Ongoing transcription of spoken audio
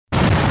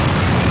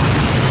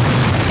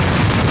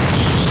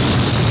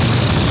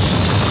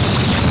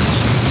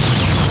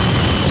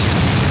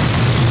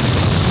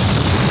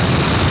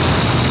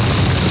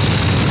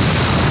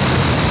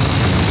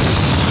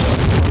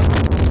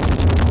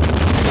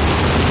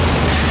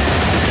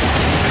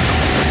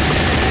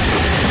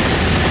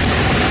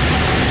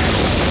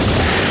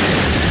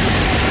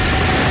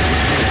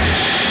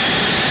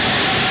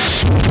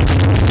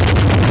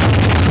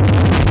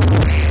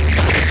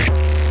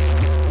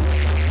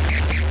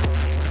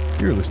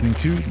You're listening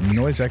to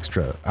Noise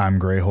Extra. I'm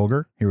Gray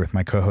Holger, here with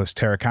my co-host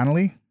Tara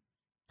Connolly.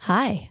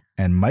 Hi.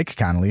 And Mike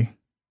Connolly.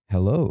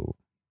 Hello.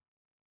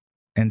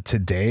 And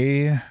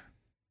today,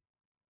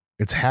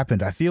 it's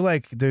happened. I feel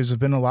like there's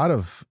been a lot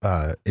of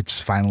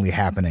it's finally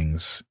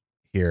happenings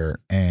here.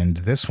 And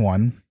this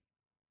one,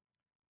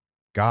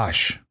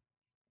 gosh,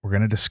 we're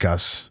going to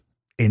discuss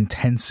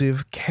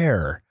Intensive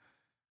Care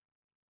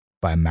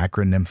by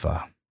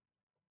Macronympha.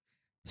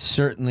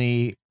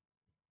 Certainly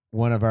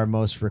one of our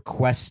most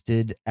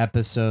requested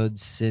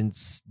episodes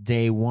since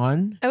day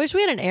one. I wish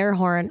we had an air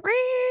horn.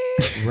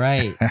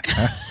 Right.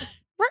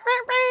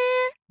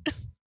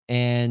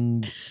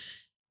 And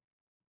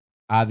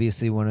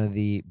obviously one of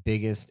the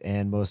biggest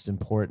and most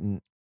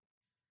important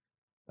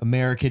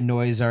American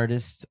noise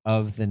artists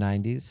of the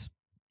 90s.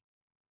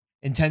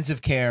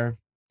 Intensive Care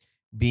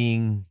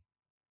being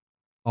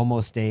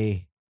almost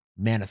a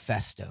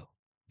manifesto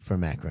for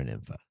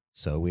Macronympha.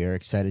 So we are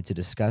excited to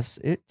discuss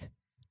it.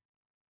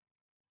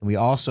 And we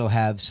also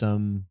have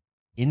some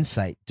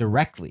insight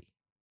directly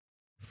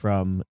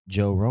from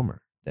Joe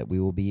Romer that we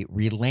will be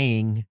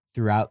relaying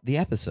throughout the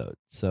episode.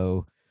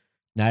 So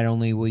not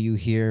only will you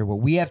hear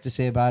what we have to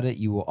say about it,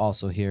 you will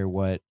also hear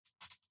what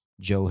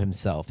Joe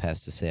himself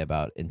has to say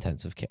about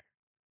Intensive Care.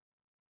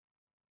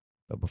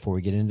 But before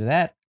we get into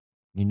that,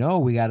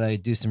 we got to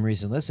do some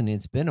recent listening.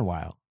 It's been a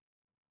while.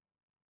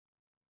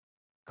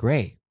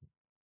 Gray,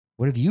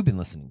 what have you been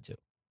listening to?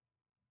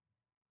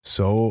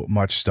 So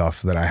much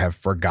stuff that I have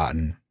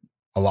forgotten.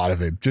 A lot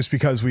of it, just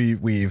because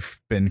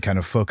we've been kind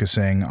of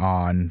focusing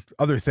on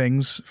other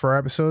things for our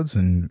episodes,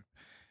 and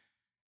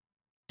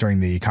during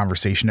the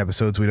conversation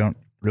episodes, we don't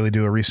really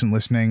do a recent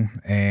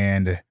listening.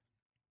 And of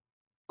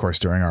course,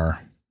 during our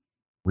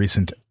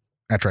recent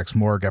Etrex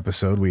Morgue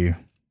episode, we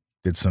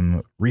did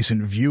some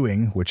recent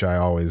viewing, which I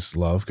always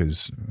love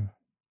because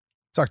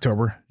it's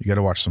October. You got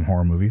to watch some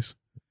horror movies.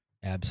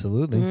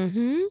 Absolutely.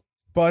 Mm-hmm.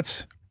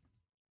 But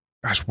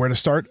gosh, where to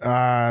start?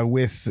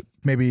 With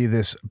maybe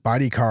this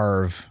Body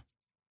Carve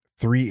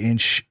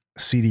 3-inch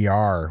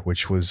CDR,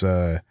 which was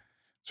a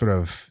sort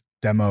of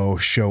demo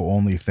show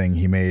only thing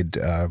he made,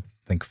 I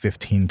think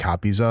 15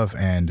 copies of,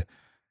 and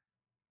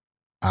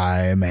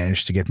I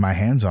managed to get my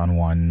hands on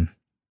one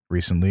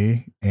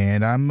recently,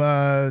 and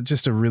I'm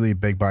just a really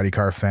big Body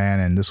Carve fan,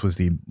 and this was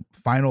the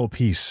final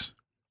piece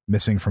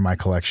missing from my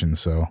collection,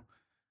 so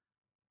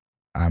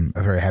I'm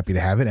very happy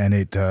to have it. And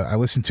I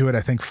listened to it,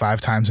 I think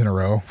 5 times in a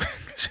row.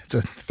 It's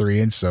a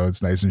 3-inch, so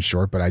it's nice and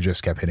short, but I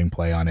just kept hitting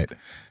play on it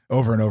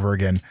over and over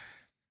again.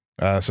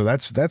 So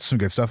that's some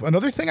good stuff.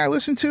 Another thing I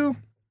listened to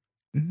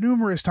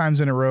numerous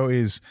times in a row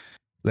is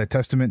Le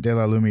Testament de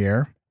la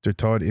Lumière. Der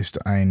Tod ist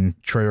ein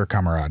treuer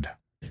Kamerad.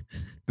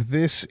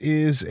 This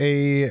is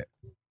a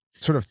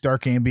sort of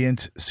dark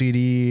ambient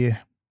CD,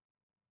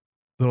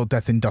 little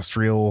death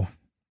industrial,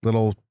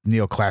 little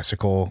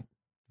neoclassical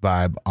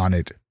vibe on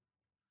it.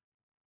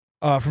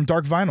 From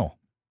Dark Vinyl.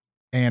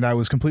 And I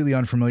was completely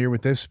unfamiliar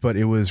with this, but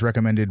it was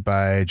recommended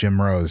by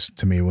Jim Rose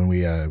to me when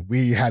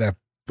we had a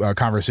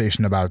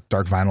conversation about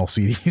Dark Vinyl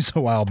CDs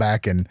a while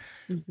back, and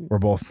we're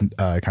both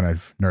kind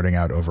of nerding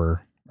out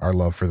over our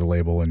love for the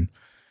label and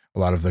a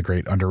lot of the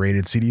great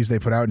underrated CDs they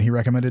put out. And he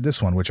recommended this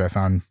one, which I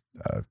found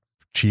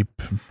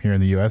cheap here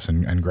in the US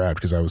and grabbed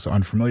because I was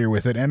unfamiliar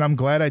with it. And I'm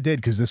glad I did,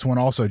 because this one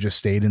also just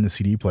stayed in the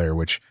CD player,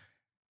 which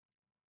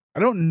I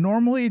don't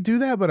normally do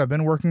that, but I've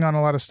been working on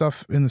a lot of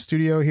stuff in the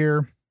studio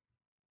here.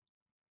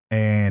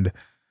 And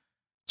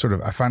sort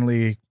of, I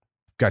finally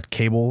got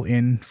cable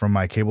in from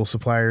my cable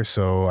supplier.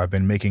 So I've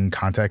been making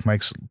contact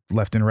mics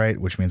left and right,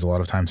 which means a lot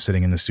of time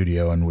sitting in the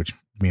studio, and which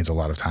means a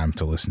lot of time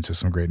to listen to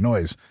some great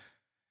noise.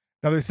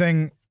 Another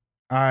thing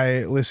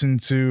I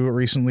listened to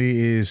recently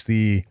is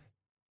the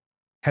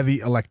Heavy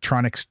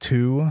Electronics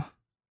 2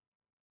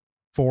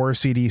 4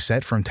 CD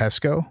set from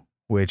Tesco,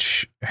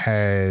 which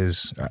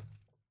has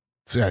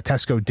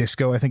Tesco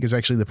Disco, I think is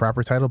actually the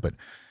proper title, but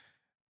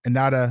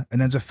Inada,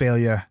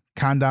 Anenzophalia,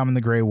 Condom and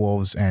the Grey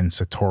Wolves, and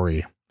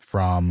Satori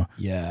from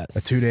a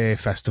 2-day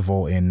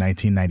festival in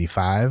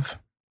 1995,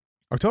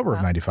 October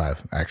of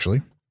 95,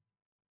 actually.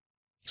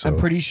 So I'm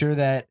pretty sure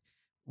that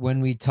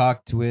when we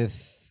talked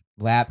with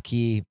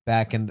Lapke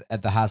back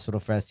at the Hospital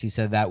Fest, he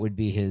said that would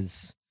be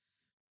his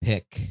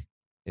pick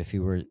if he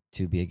were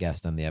to be a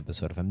guest on the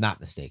episode, if I'm not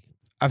mistaken.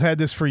 I've had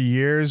this for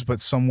years, but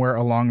somewhere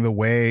along the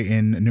way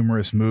in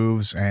numerous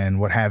moves and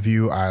what have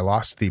you, I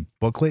lost the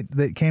booklet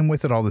that came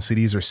with it. All the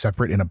CDs are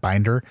separate in a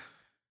binder.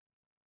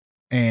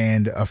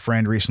 And a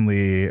friend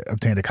recently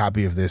obtained a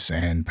copy of this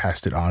and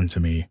passed it on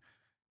to me.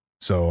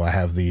 So I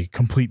have the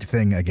complete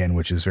thing again,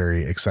 which is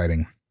very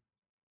exciting.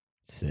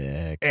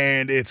 Sick.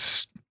 And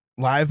it's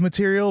live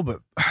material,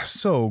 but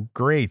so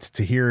great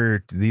to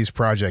hear these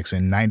projects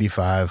in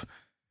 95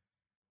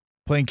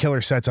 playing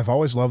killer sets. I've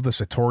always loved the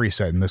Satori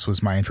set, and this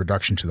was my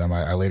introduction to them.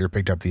 I later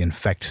picked up the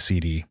Infect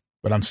CD,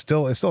 but it's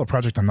still a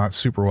project I'm not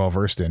super well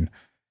versed in.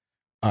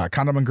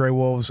 Condom and Grey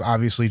Wolves,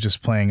 obviously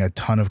just playing a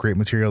ton of great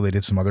material. They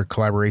did some other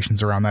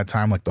collaborations around that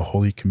time, like the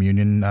Holy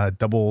Communion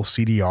double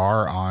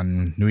CDR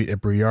on Nuit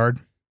et Brouillard,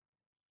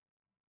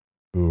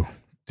 who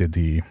did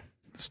the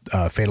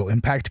Fatal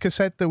Impact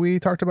cassette that we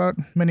talked about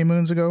many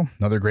moons ago.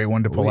 Another great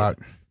one to pull out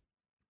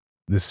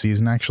this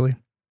season, actually.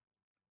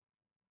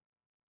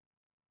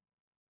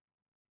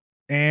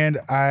 And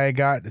I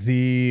got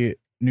the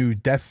new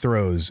Death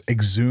Throes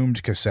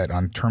Exhumed cassette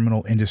on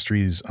Terminal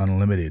Industries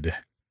Unlimited.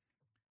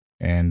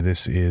 And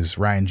this is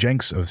Ryan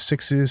Jenks of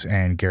Sixes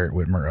and Garrett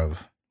Whitmer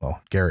of,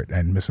 well, Garrett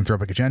and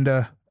Misanthropic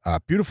Agenda.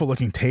 Beautiful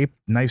looking tape,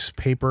 nice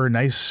paper,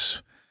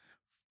 nice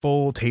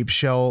full tape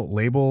shell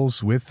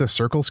labels with the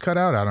circles cut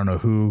out. I don't know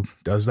who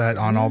does that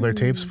on all their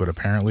tapes, but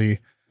apparently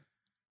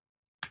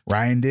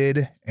Ryan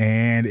did.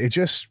 And it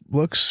just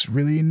looks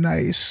really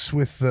nice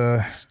with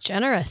the... It's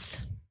generous.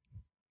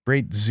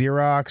 Great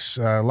Xerox,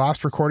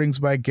 lost recordings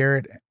by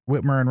Garrett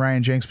Whitmer and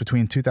Ryan Jenks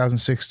between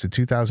 2006 to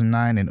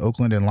 2009 in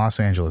Oakland and Los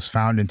Angeles,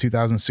 found in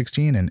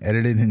 2016 and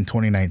edited in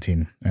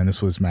 2019. And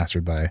this was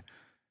mastered by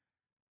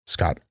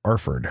Scott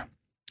Arford.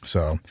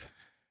 So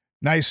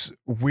nice,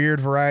 weird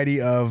variety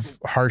of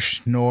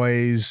harsh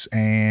noise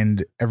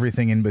and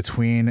everything in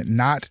between.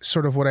 Not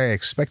sort of what I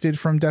expected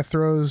from Death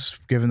Throes,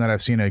 given that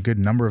I've seen a good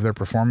number of their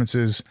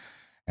performances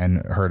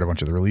and heard a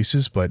bunch of the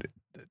releases, but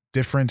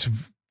different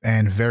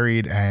and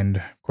varied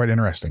and quite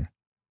interesting.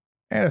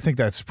 And I think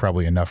that's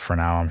probably enough for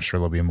now. I'm sure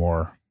there'll be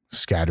more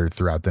scattered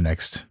throughout the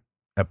next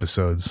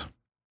episodes.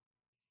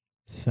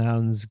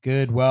 Sounds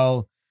good.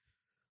 Well,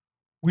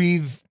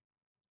 we've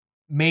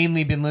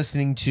mainly been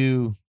listening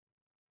to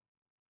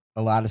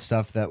a lot of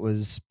stuff that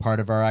was part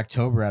of our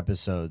October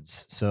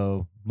episodes.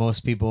 So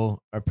most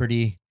people are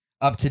pretty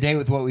up to date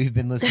with what we've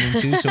been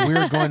listening to. So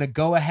we're going to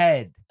go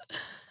ahead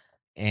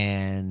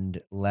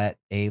and let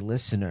a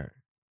listener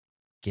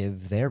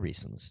give their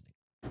recent listening.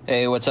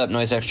 Hey, what's up,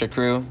 Noise Extra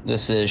crew?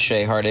 This is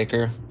Shay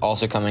Hardacre,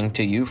 also coming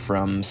to you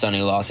from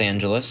sunny Los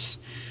Angeles.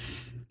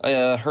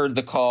 I heard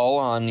the call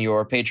on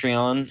your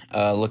Patreon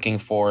looking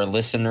for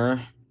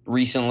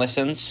recent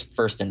listens.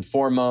 First and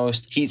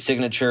foremost, Heat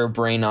Signature,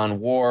 Brain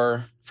on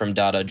War from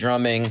Dada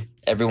Drumming.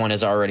 Everyone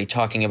is already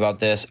talking about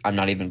this. I'm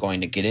not even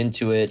going to get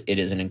into it. It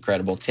is an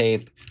incredible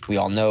tape. We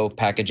all know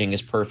packaging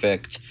is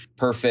perfect.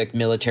 Perfect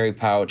military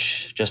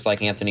pouch, just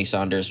like Anthony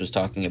Saunders was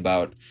talking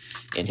about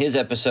in his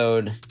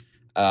episode.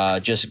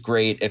 Just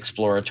great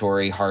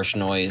exploratory harsh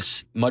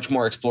noise. Much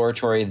more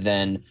exploratory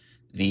than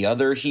the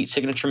other Heat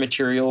Signature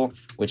material,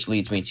 which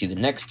leads me to the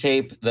next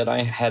tape that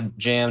I had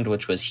jammed,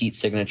 which was Heat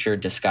Signature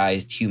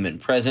Disguised Human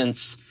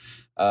Presence.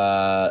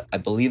 I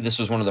believe this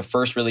was one of the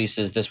first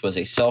releases. This was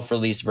a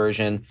self-release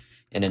version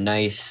in a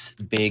nice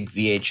big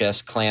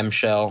VHS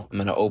clamshell. I'm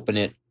going to open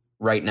it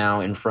right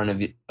now in front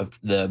of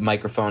the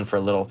microphone for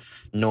a little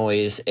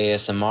noise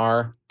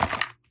ASMR.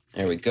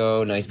 There we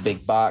go. Nice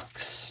big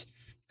box.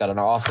 Got an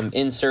awesome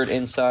insert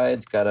inside.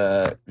 It's got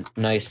a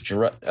nice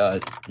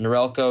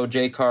Norelco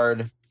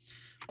J-card,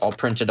 all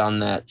printed on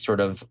that sort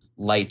of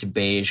light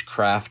beige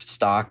craft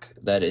stock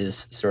that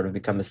is sort of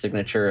become a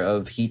signature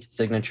of Heat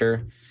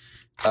Signature.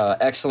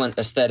 Excellent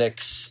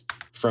aesthetics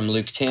from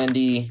Luke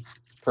Tandy.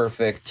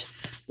 Perfect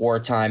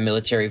wartime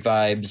military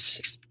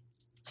vibes.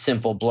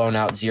 Simple blown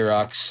out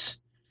Xerox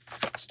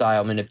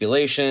style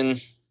manipulation.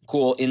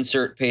 Cool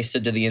insert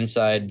pasted to the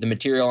inside. The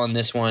material on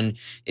this one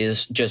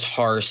is just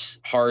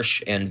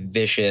harsh and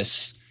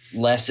vicious.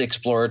 Less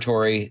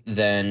exploratory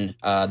than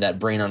that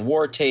Brain on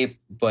War tape,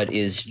 but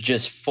is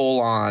just full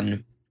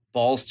on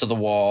balls to the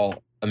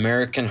wall,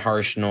 American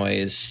harsh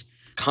noise,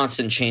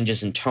 constant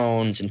changes in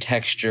tones and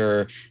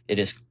texture. It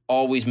is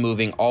always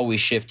moving, always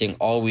shifting,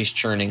 always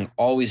churning,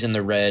 always in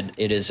the red.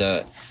 It is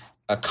a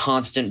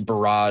constant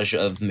barrage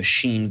of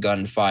machine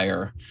gun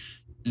fire.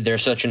 They're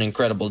such an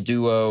incredible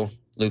duo.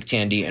 Luke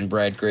Tandy and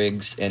Brad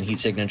Griggs, and Heat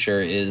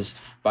Signature is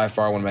by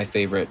far one of my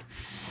favorite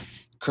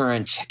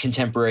current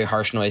contemporary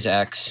harsh noise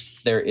acts.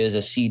 There is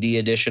a CD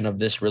edition of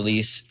this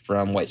release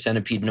from White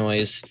Centipede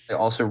Noise. I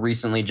also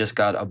recently just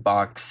got a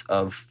box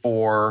of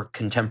 4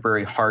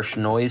 contemporary harsh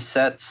noise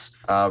sets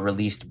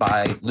released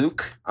by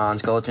Luke on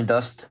Skeleton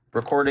Dust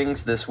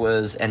Recordings. This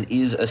was and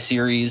is a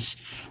series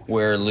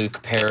where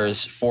Luke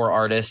pairs 4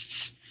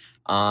 artists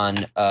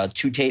on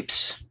 2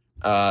 tapes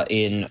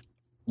in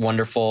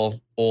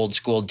wonderful old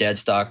school dead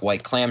stock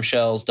white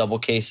clamshells, double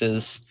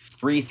cases.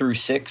 3 through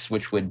 6,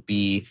 which would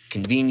be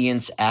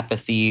convenience,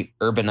 apathy,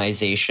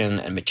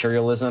 urbanization, and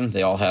materialism.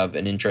 They all have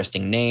an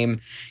interesting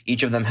name.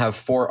 Each of them have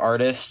 4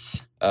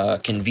 artists.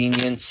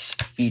 Convenience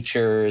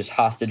features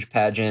Hostage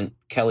Pageant,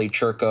 Kelly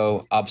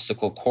Churko,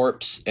 Obstacle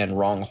Corpse, and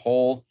Wrong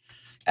Hole.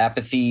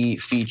 Apathy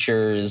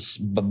features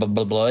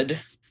Blood,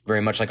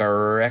 very much like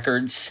our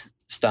records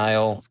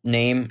style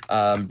name.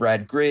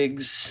 Brad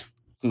Griggs,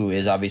 who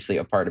is obviously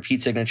a part of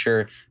Heat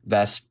Signature,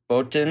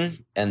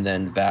 Vaspotin, and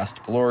then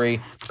Vast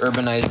Glory.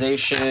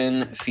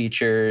 Urbanization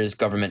features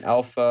Government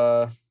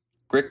Alpha,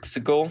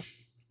 Grixigal,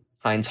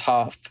 Heinz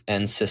Hoff,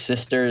 and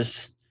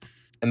Sisters.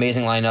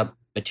 Amazing lineup.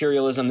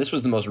 Materialism, this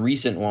was the most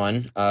recent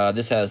one.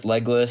 This has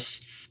Legless,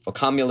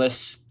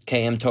 Vocomulus,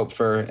 KM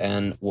Topfer,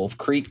 and Wolf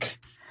Creek.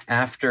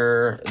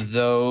 After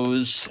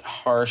those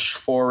harsh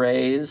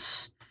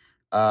forays,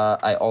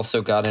 I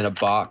also got in a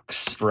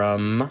box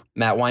from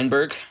Matt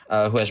Weinberg,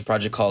 who has a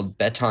project called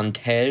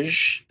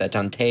Betontage.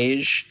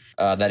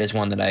 That is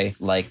one that I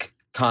like.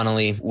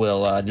 Connolly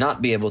will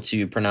not be able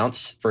to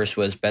pronounce. First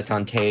was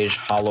Betontage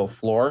Hollow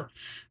Floor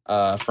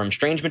from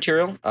Strange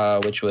Material,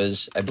 which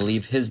was, I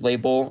believe, his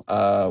label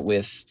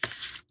with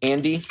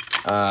Andy.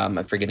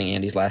 I'm forgetting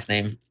Andy's last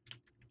name.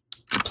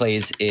 He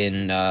plays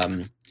in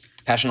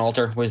Passion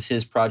Altar was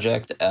his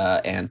project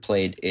and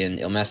played in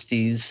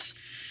Ilmesti's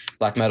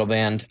black metal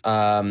band.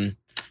 And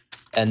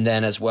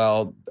then as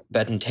well,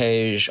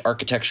 Betontage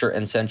Architecture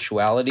and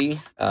Sensuality,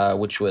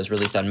 which was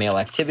released on Male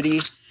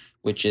Activity,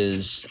 which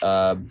is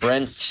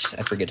Brent.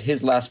 I forget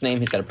his last name.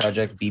 He's got a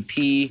project,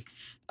 BP.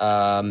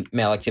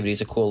 Male Activity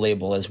is a cool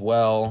label as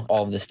well.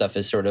 All of this stuff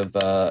is sort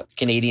of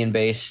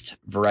Canadian-based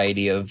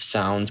variety of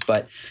sounds.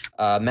 But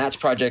Matt's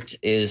project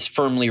is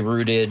firmly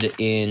rooted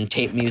in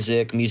tape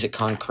music, music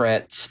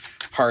concrete,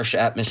 harsh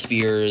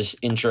atmospheres,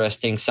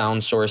 interesting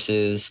sound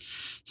sources,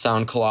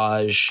 sound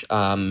collage.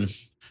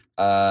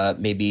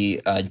 Maybe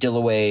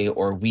Dillaway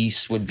or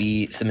Weiss would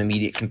be some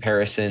immediate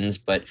comparisons,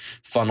 but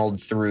funneled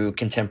through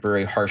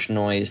contemporary harsh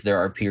noise. There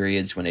are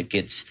periods when it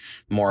gets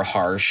more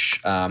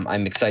harsh.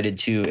 I'm excited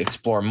to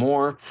explore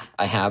more.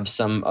 I have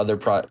some other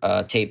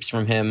tapes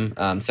from him,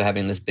 so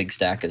having this big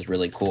stack is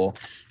really cool,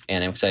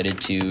 and I'm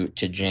excited to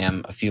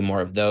jam a few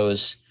more of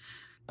those.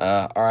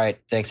 All right,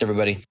 thanks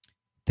everybody.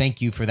 Thank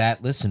you for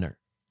that, listener.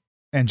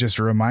 And just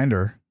a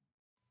reminder,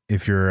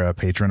 if you're a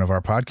patron of our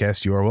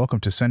podcast, you are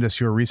welcome to send us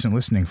your recent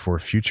listening for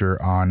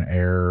future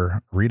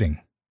on-air reading.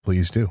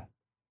 Please do.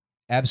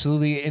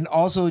 Absolutely. And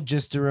also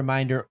just a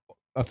reminder,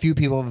 a few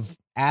people have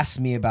asked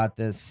me about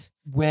this.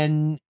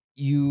 When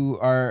you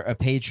are a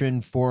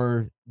patron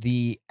for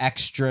the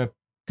extra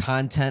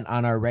content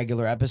on our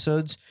regular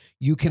episodes,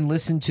 you can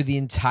listen to the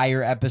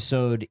entire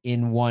episode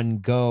in one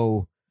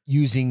go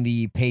using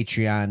the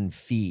Patreon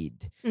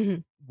feed.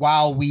 Mm-hmm.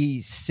 While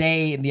we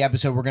say in the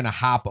episode we're going to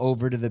hop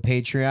over to the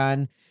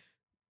Patreon,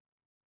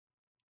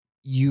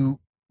 you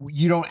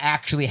don't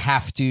actually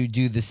have to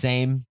do the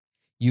same.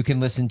 You can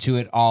listen to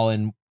it all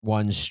in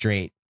one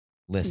straight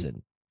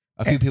listen.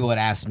 A few people had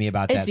asked me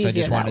about that, so I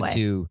just wanted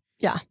to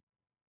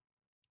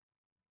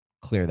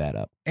clear that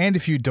up. And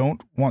if you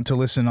don't want to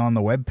listen on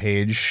the web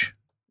page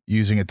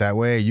using it that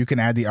way, you can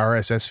add the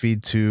RSS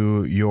feed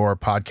to your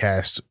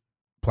podcast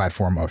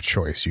platform of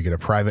choice. You get a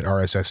private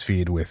RSS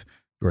feed with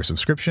your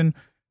subscription,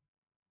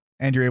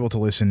 and you're able to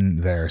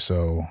listen there.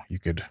 So you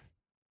could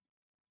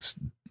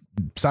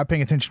stop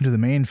paying attention to the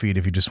main feed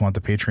if you just want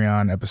the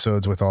Patreon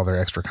episodes with all their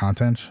extra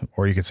content,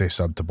 or you could say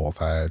sub to both.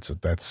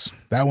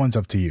 That one's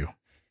up to you.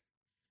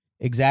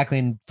 Exactly.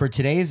 And for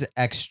today's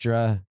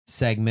extra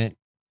segment,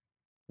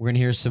 we're going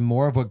to hear some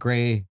more of what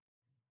Gray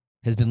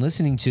has been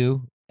listening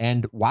to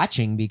and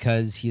watching,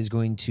 because he is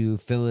going to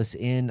fill us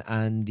in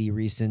on the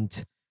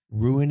recent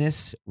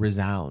Ruinous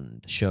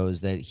Resound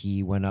shows that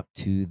he went up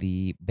to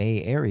the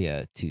Bay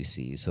Area to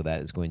see. So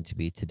that is going to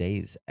be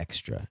today's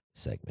extra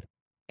segment.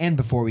 And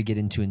before we get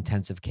into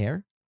intensive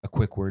care, a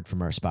quick word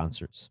from our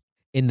sponsors.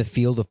 In the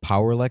field of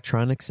power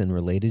electronics and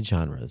related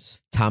genres,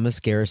 Thomas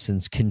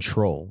Garrison's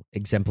Control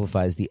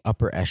exemplifies the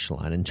upper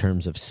echelon in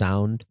terms of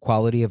sound,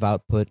 quality of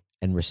output,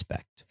 and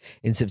respect.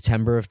 In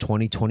September of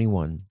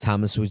 2021,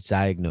 Thomas was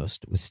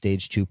diagnosed with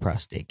stage 2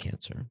 prostate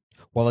cancer.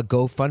 While a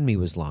GoFundMe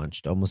was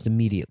launched almost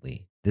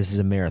immediately, this is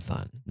a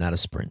marathon, not a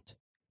sprint.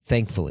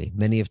 Thankfully,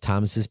 many of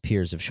Thomas's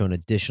peers have shown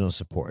additional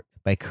support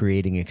by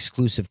creating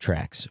exclusive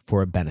tracks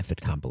for a benefit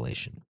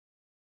compilation.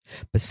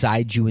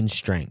 Beside You in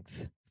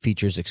Strength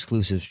features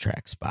exclusive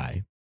tracks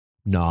by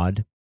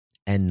Nod,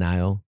 N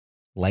Nile,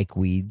 Like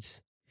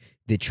Weeds,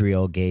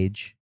 Vitriol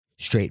Gauge,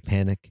 Straight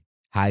Panic,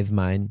 Hive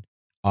Mind,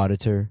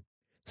 Auditor,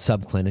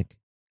 Subclinic,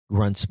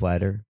 Grunt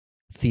Splatter,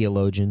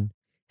 Theologian,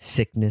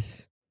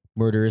 Sickness,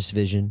 Murderous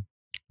Vision,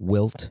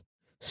 Wilt,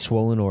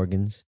 Swollen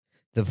Organs,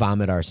 The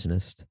Vomit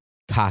Arsonist,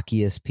 Cock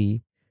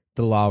ESP,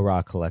 The Law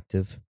Raw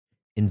Collective,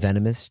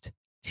 Envenomist,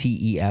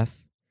 TEF,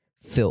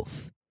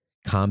 Filth,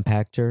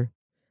 Compactor,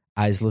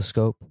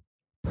 Isloscope,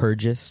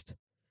 Purgist,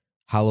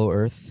 Hollow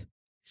Earth,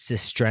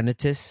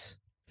 Cistrenitis,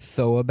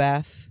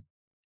 Thoabath,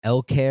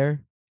 Elcare,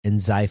 and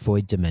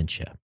Xiphoid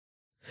Dementia.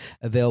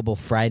 Available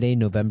Friday,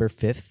 November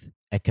 5th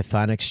at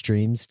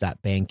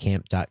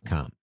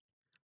chthonixstreams.bandcamp.com.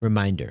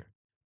 Reminder,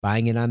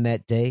 buying it on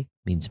that day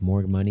means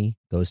more money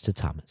goes to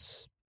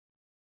Thomas.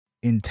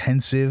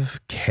 Intensive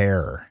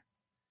Care.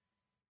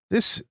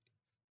 This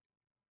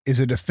is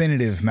a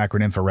definitive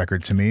Macronympha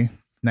record to me.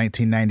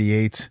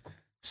 1998,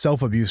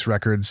 Self-Abuse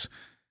Records,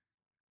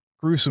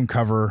 gruesome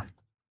cover,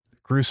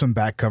 gruesome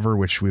back cover,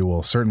 which we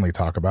will certainly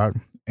talk about,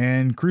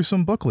 and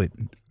gruesome booklet.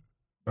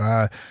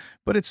 But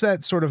it's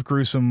that sort of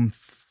gruesome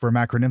for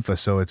Macronympha,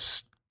 so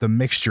it's the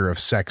mixture of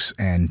sex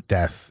and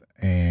death.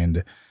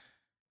 And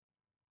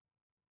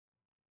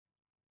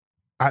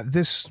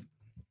there's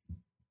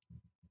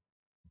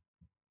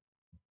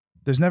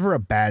never a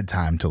bad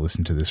time to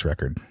listen to this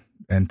record.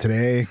 And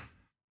today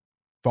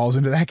falls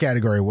into that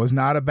category. It was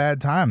not a bad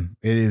time.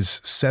 It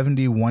is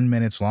 71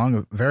 minutes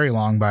long, very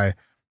long by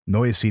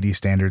Noise CD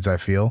standards, I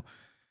feel.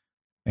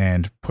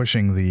 and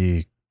pushing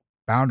the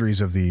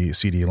boundaries of the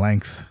CD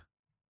length.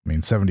 I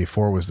mean,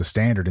 74 was the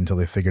standard until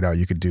they figured out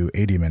you could do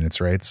 80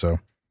 minutes, right? So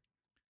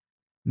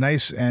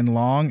nice and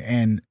long,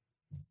 and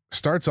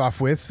starts off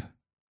with,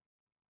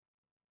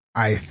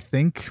 I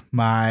think,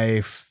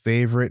 my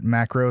favorite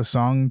Macro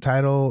song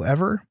title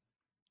ever.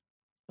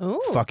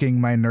 Ooh. Fucking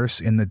My Nurse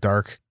in the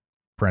Dark,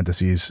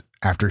 parentheses,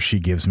 after she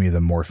gives me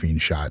the morphine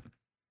shot.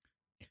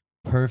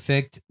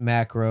 Perfect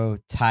Macro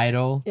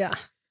title. Yeah.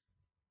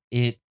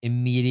 It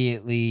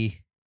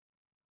immediately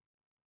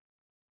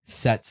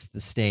sets the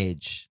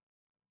stage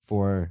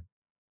for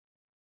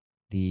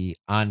the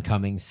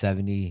oncoming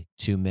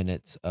 72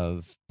 minutes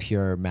of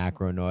pure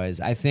Macro noise.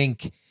 I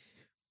think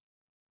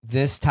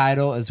this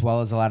title, as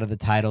well as a lot of the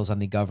titles on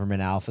the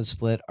Government Alpha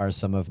split, are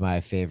some of my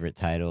favorite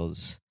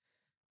titles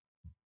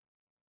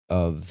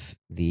of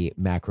the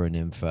Macro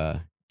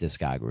Nympha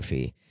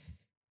discography.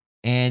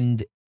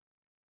 And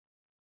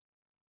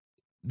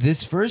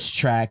this first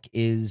track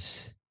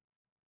is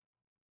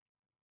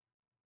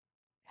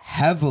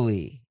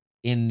heavily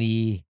in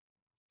the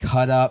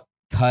cut up,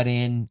 cut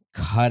in,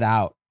 cut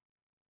out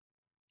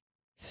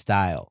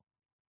style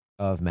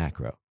of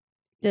Macro.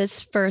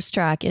 This first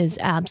track is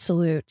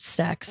absolute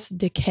sex,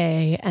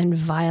 decay, and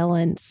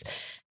violence.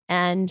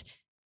 And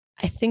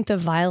I think the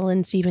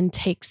violence even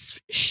takes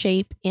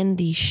shape in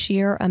the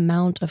sheer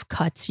amount of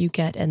cuts you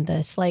get in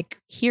this. Like,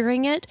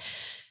 hearing it,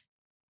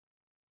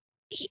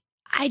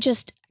 I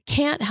just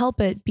can't help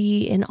but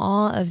be in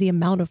awe of the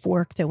amount of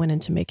work that went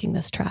into making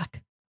this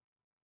track.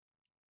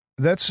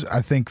 That's,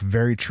 I think,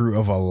 very true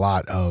of a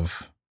lot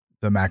of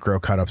the Macro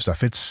cut up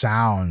stuff. It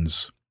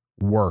sounds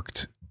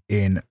worked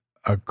in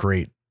a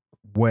great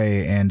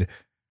way, and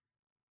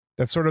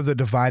that's sort of the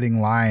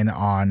dividing line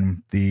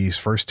on these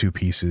first two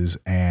pieces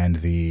and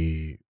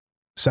the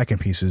second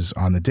pieces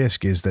on the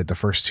disc, is that the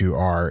first two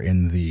are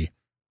in the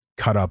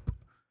cut up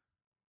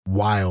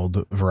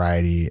wild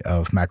variety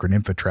of Macro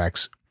Nympha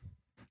tracks,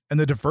 and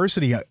the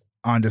diversity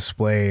on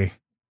display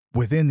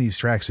within these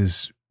tracks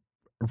is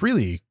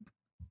really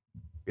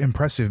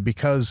impressive,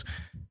 because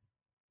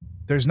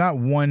there's not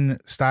one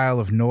style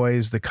of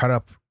noise. The cut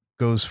up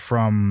goes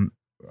from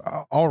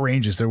all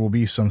ranges. There will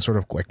be some sort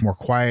of like more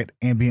quiet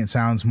ambient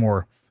sounds,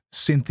 more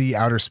synthy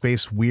outer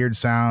space weird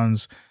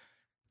sounds,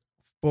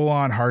 full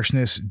on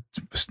harshness,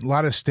 a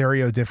lot of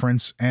stereo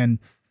difference. And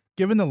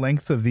given the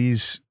length of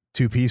these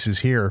two pieces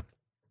here,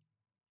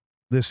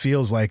 this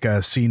feels like a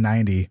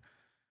C90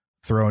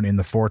 thrown in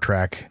the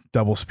 4-track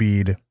double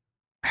speed,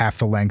 half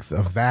the length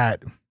of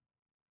that,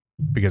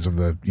 because of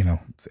the,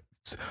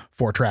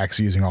 4 tracks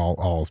using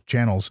all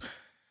channels.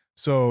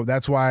 So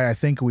that's why I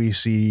think we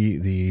see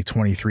the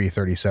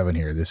 2337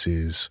 here. This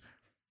is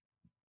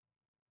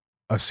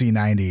a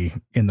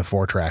C90 in the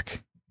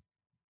 4-track.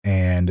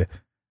 And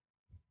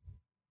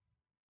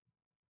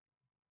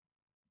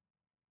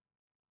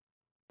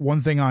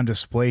one thing on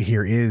display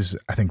here is,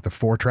 I think, the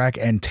 4-track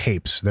and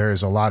tapes. There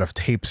is a lot of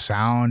tape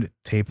sound,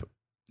 tape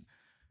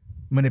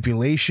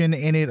manipulation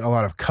in it, a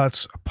lot of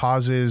cuts,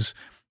 pauses,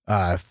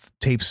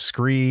 tape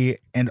scree,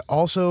 and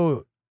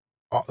also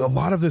a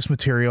lot of this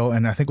material,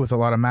 and I think with a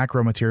lot of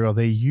Macro material,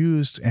 they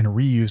used and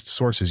reused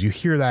sources. You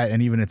hear that,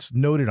 and even it's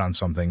noted on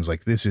some things,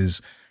 like this is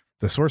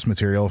the source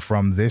material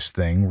from this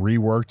thing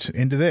reworked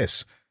into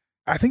this.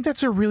 I think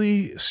that's a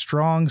really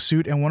strong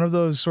suit, and one of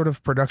those sort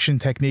of production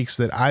techniques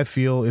that I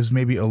feel is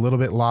maybe a little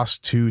bit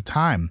lost to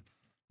time.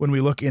 When we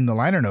look in the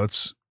liner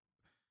notes,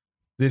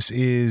 this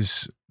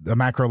is the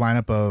Macro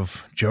lineup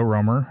of Joe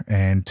Romer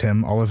and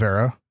Tim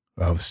Oliveira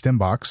of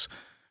Stimbox,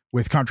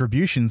 with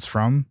contributions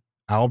from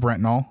Al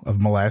Brentnall of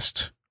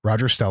Molest,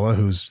 Roger Stella,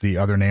 who's the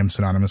other name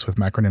synonymous with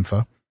Macro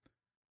Nympha,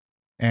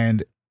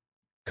 and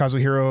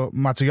Kazuhiro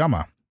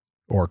Matsuyama,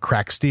 or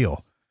Crack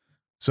Steel.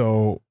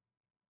 So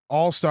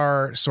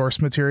all-star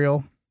source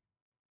material.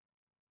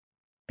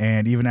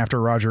 And even when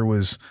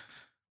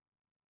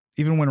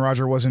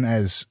Roger wasn't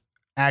as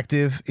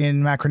active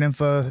in Macro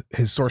Nympha,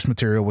 his source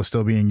material was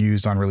still being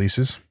used on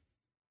releases.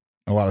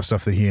 A lot of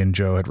stuff that he and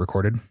Joe had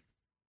recorded.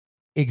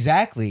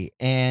 Exactly.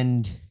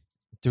 And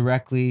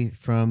directly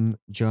from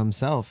Joe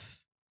himself,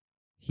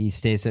 he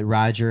states that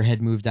Roger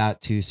had moved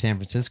out to San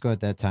Francisco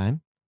at that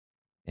time.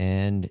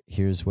 And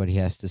here's what he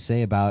has to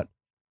say about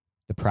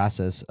the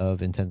process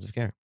of intensive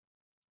care.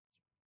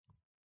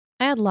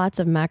 I had lots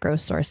of Macro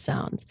source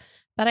sounds,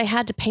 but I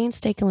had to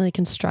painstakingly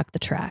construct the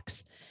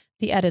tracks.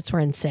 The edits were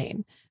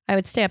insane. I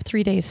would stay up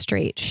 3 days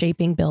straight,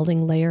 shaping,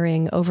 building,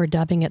 layering,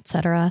 overdubbing,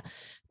 etc.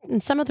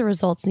 And some of the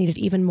results needed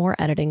even more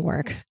editing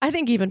work. I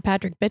think even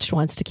Patrick bitched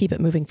once to keep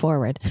it moving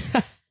forward.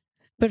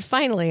 But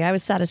finally, I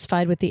was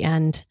satisfied with the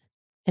end,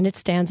 and it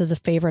stands as a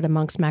favorite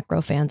amongst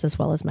Macro fans as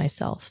well as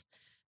myself.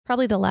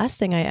 Probably the last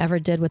thing I ever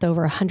did with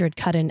over 100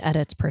 cut-in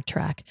edits per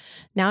track.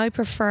 Now I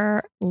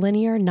prefer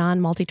linear,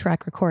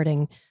 non-multi-track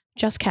recording.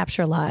 Just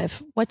capture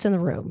live. What's in the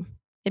room?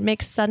 It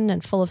makes sudden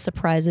and full of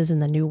surprises in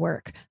the new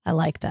work. I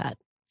like that.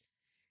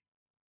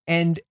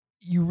 And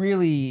you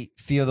really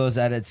feel those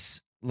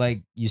edits,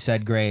 like you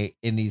said, Gray,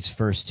 in these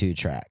first two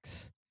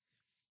tracks.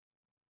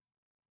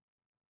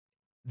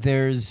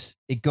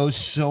 it goes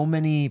so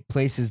many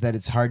places that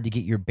it's hard to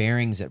get your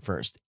bearings at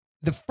first.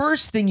 The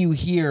first thing you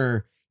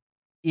hear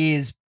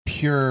is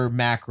pure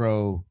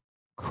macro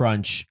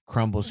crunch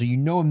crumble. So you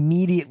know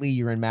immediately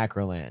you're in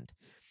macro land.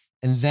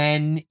 And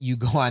then you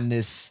go on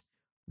this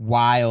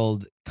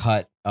wild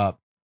cut up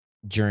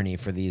journey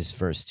for these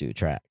first two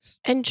tracks.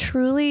 And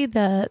truly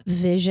the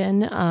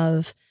vision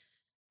of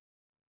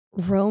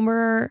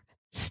Romer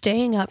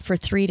staying up for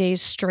 3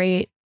 days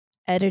straight,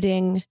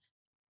 editing,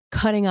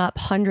 cutting up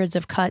hundreds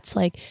of cuts,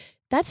 like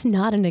that's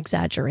not an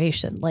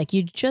exaggeration. Like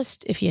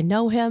if you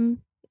know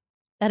him,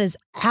 that is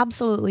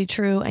absolutely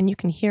true. And you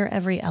can hear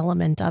every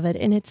element of it.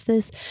 And it's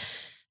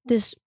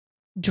this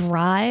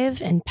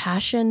drive and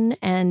passion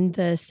and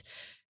this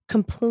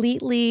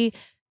completely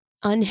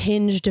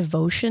unhinged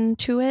devotion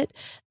to it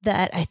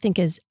that I think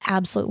is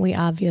absolutely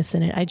obvious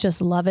in it. I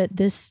just love it.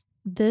 This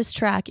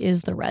track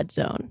is the red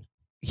zone.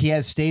 He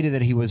has stated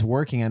that he was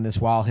working on this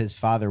while his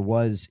father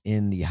was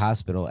in the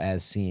hospital,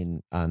 as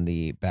seen on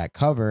the back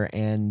cover.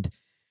 And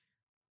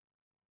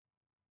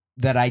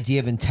that idea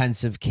of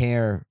intensive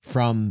care,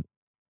 from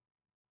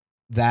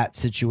that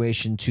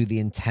situation to the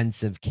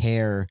intensive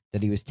care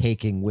that he was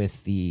taking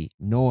with the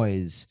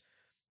noise,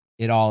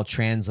 it all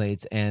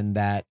translates. And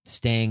that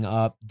staying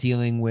up,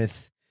 dealing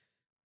with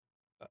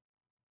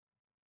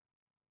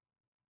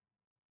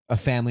a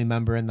family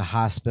member in the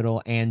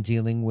hospital and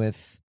dealing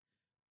with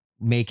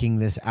making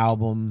this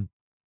album,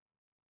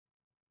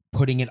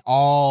 putting it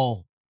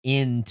all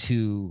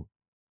into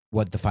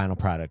what the final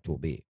product will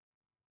be.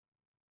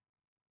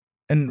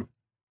 And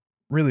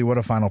really what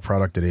a final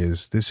product it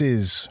is. This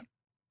is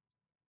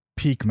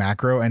peak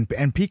macro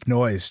and peak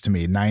noise to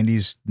me.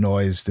 90s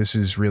noise. This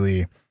is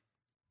really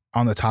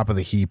on the top of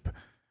the heap.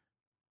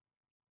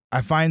 I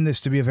find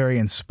this to be a very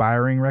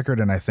inspiring record,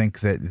 and I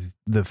think that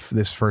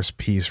this first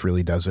piece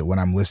really does it. When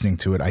I'm listening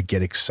to it, I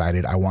get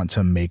excited. I want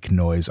to make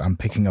noise. I'm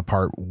picking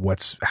apart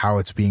how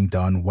it's being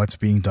done, what's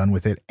being done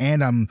with it,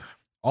 and I'm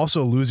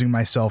also losing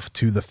myself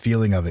to the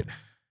feeling of it.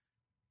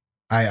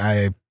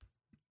 I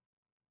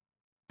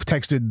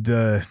texted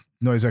the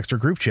Noise Extra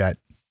group chat.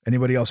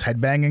 Anybody else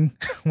headbanging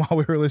while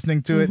we were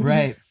listening to it?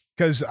 Right.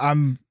 Because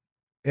I'm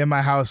in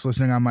my house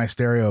listening on my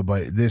stereo,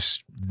 but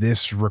this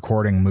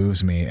recording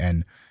moves me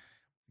and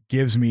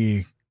gives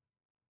me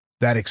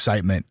that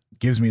excitement,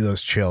 gives me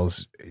those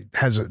chills. It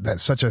has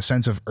such a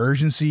sense of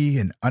urgency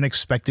and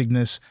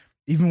unexpectedness.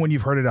 Even when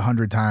you've heard it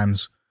 100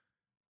 times,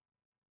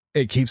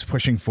 it keeps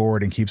pushing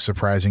forward and keeps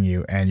surprising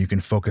you, and you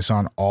can focus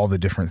on all the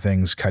different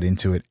things cut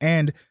into it.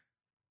 And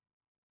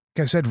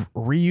like I said,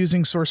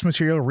 reusing source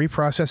material,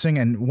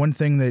 reprocessing. And one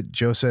thing that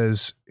Joe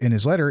says in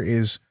his letter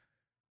is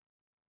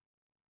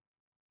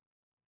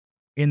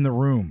in the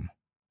room,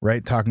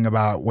 right? Talking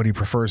about what he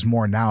prefers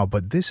more now,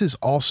 but this is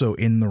also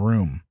in the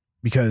room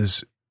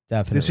because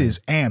Definitely. This is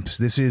amps.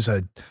 This is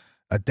a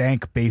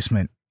dank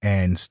basement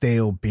and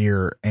stale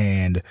beer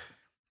and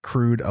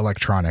crude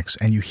electronics.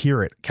 And you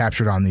hear it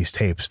captured on these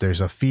tapes.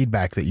 There's a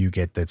feedback that you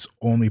get that's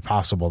only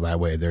possible that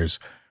way. There's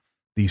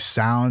these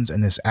sounds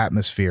and this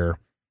atmosphere.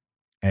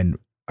 And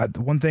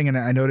one thing, and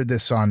I noted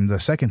this on the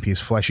second piece,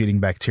 Flesh Eating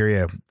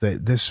Bacteria,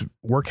 that this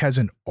work has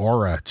an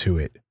aura to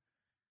it.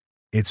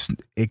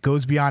 It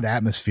goes beyond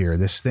atmosphere.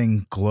 This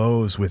thing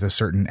glows with a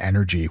certain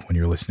energy when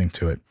you're listening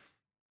to it.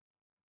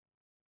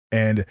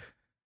 And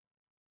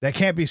that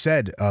can't be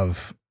said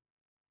of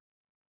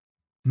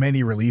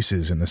many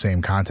releases in the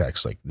same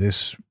context. Like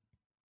this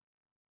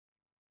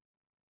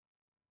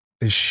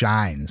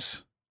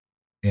shines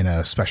in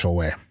a special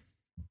way.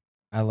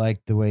 I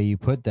like the way you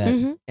put that.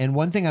 Mm-hmm. And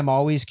one thing I'm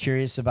always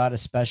curious about,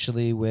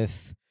 especially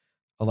with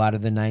a lot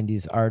of the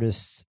 90s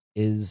artists,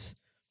 is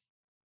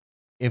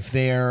if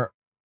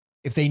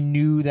they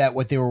knew that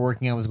what they were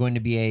working on was going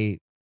to be a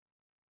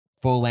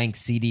full-length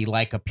CD,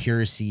 like a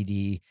pure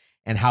CD,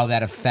 and how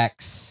that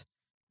affects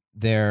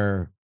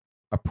their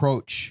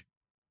approach.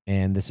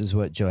 And this is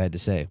what Joe had to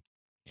say.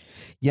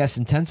 Yes,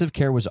 Intensive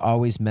Care was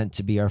always meant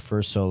to be our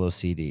first solo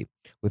CD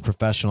with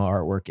professional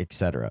artwork,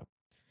 etc.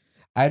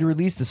 I had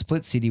released the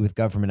split CD with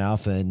Government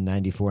Alpha in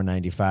 94,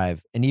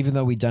 95. And even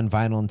though we'd done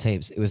vinyl and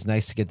tapes, it was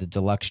nice to get the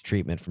deluxe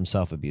treatment from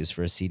Self Abuse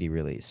for a CD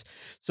release.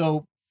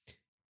 So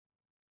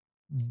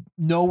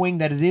knowing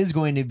that it is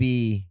going to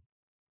be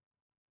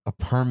a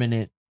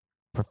permanent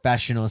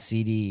professional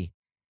CD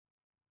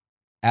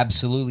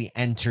absolutely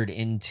entered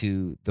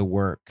into the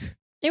work.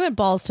 It went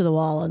balls to the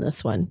wall on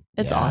this one.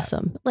 It's Yeah.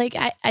 awesome. Like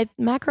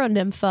Macro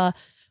Nympha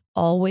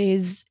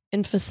always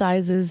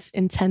emphasizes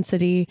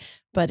intensity,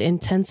 but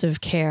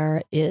Intensive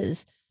Care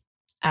is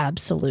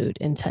absolute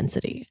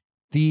intensity.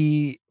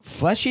 The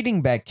Flesh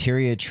Eating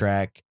Bacteria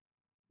track,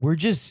 we're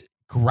just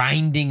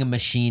grinding a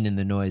machine in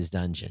the Noise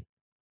Dungeon.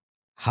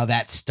 How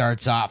that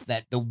starts off,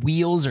 that the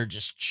wheels are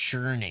just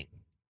churning.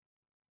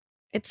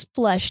 It's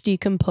flesh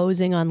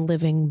decomposing on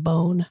living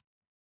bone.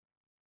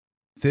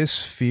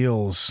 This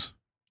feels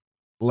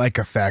like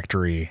a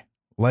factory,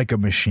 like a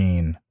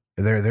machine.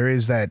 There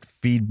is that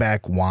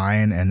feedback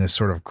whine and this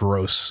sort of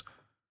gross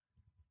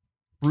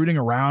rooting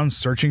around,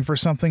 searching for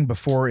something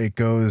before it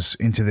goes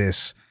into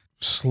this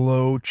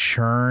slow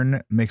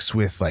churn mixed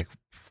with like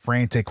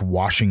frantic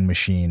washing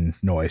machine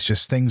noise,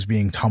 just things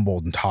being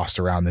tumbled and tossed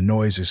around. The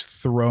noise is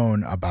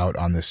thrown about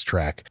on this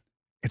track.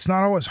 It's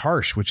not always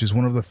harsh, which is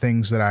one of the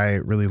things that I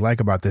really like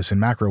about this in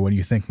Macro. When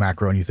you think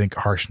Macro and you think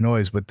harsh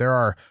noise, but there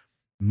are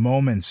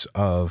moments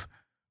of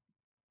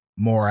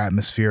more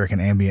atmospheric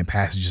and ambient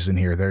passages in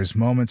here. There's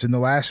moments in the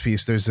last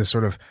piece. There's this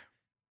sort of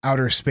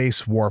outer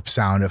space warp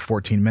sound of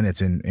 14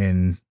 minutes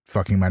in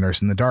Fucking My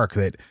Nurse in the Dark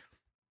that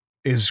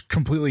is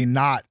completely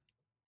not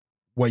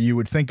what you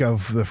would think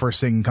of. The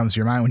first thing that comes to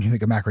your mind when you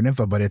think of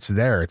Macronympha, but it's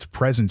there, it's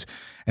present,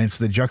 and it's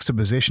the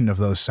juxtaposition of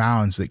those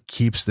sounds that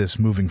keeps this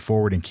moving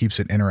forward and keeps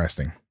it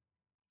interesting.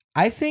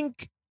 I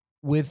think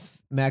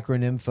with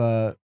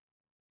Macronympha,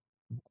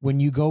 when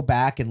you go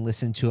back and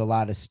listen to a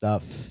lot of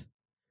stuff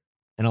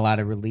and a lot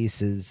of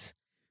releases,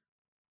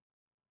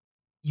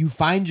 you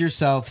find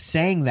yourself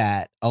saying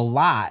that a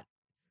lot.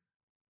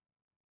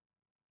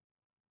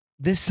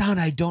 This sound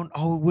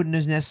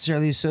wouldn't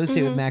necessarily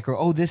associate with Macro.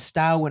 Oh, this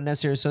style wouldn't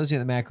necessarily associate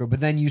with Macro. But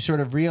then you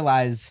sort of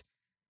realize,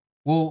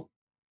 well,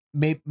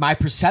 my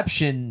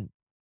perception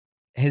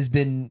has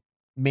been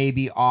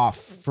maybe off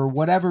for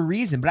whatever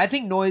reason. But I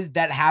think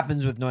that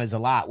happens with noise a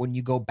lot. When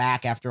you go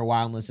back after a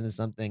while and listen to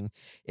something,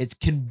 it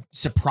can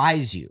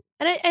surprise you.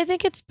 And I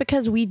think it's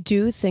because we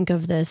do think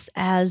of this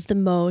as the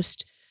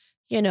most,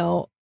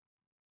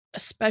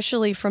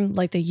 especially from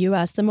like the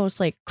US, the most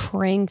like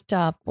cranked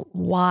up,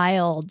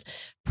 wild,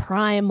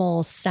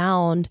 primal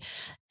sound.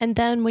 And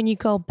then when you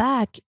go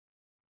back,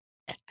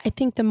 I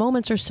think the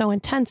moments are so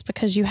intense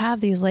because you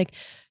have these like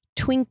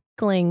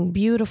twinkling,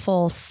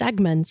 beautiful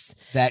segments,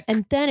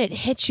 and then it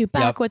hits you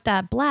back with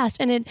that blast.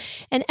 And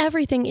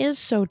everything is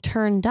so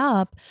turned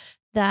up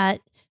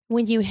that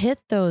when you hit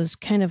those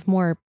kind of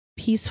more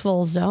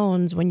peaceful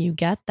zones, when you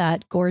get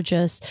that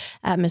gorgeous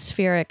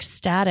atmospheric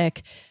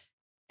static,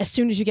 as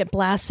soon as you get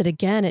blasted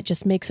again, it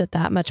just makes it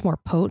that much more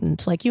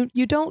potent. Like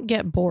you don't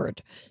get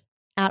bored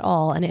at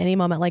all in any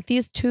moment. Like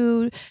these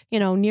two,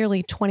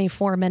 nearly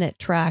 24-minute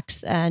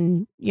tracks,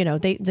 and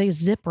they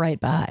zip right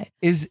by.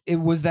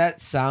 Was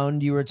that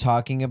sound you were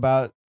talking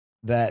about,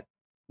 that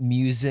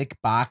music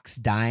box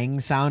dying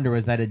sound, or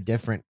was that a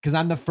different? Because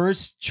on the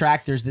first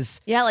track, there's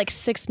this. Yeah, like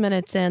 6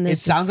 minutes in. It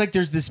sounds like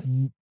there's this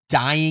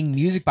dying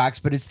music box,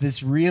 but it's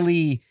this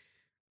really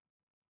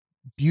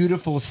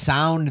beautiful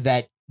sound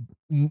that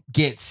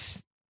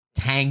gets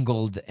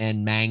tangled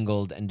and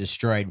mangled and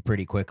destroyed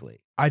pretty quickly.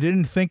 I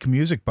didn't think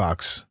music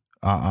box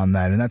on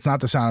that, and that's not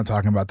the sound I'm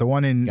talking about. The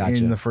one in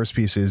the first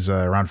piece is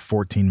around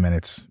 14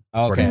 minutes.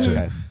 According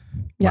to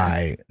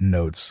my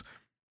notes.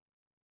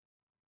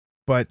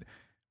 But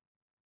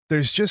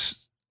there's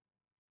just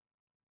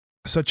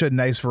such a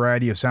nice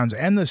variety of sounds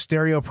and the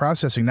stereo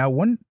processing. Now,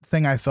 one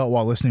thing I felt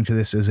while listening to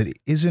this is it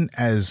isn't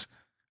as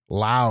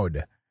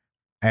loud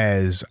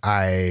as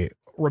I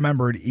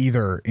remembered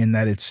either, in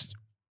that it's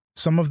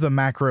some of the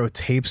Macro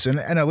tapes, and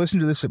I listen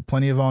to this at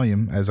plenty of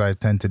volume, as I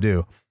tend to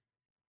do,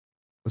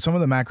 but some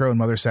of the Macro and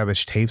Mother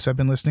Savage tapes I've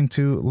been listening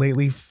to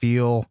lately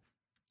feel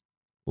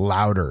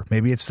louder.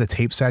 Maybe it's the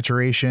tape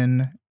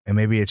saturation, and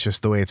maybe it's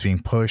just the way it's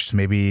being pushed.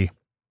 Maybe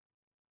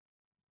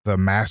the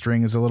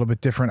mastering is a little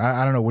bit different.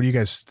 I don't know. What do you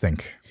guys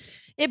think?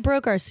 It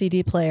broke our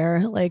CD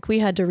player. Like we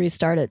had to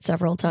restart it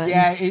several times.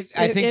 Yeah,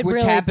 I think it which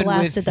really happened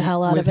blasted the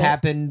hell out of it.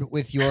 Happened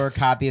with your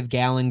copy of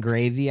Gallon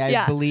Gravy.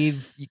 I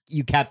believe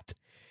you kept.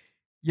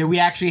 Yeah, we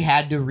actually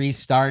had to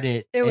restart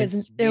it. It was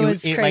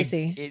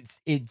crazy. Like,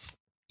 it's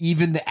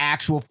even the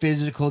actual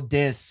physical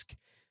disc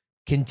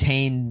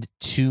contained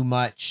too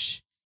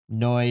much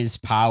noise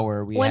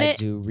power. We had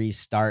to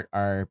restart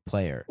our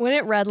player. When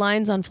it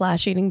redlines on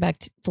flesh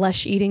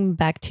eating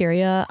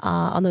bacteria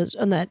on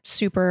that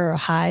super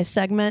high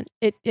segment,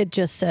 it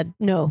just said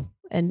no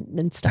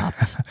and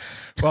stopped.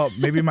 Well,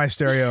 maybe my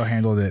stereo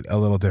handled it a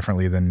little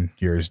differently than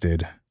yours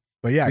did.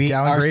 But yeah,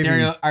 Gallon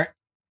Gravy.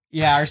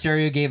 Our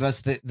stereo gave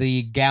us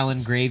the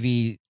Gallon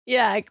Gravy.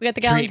 Yeah, we got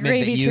the Gallon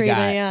Gravy treatment.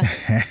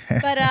 Yeah,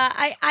 but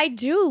I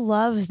do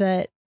love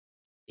that.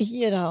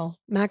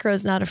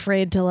 Macro's not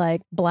afraid to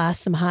like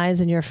blast some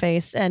highs in your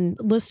face. And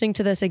listening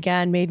to this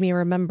again made me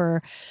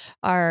remember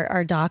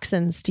our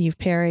dachshund Steve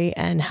Perry,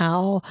 and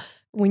how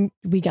when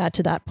we got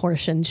to that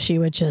portion, she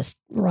would just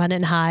run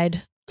and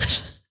hide.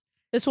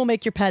 This will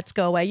make your pets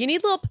go away. You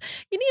need a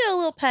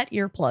little pet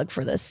earplug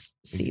for this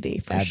CD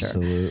for sure.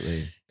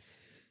 Absolutely.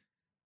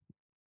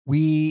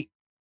 We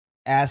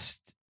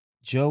asked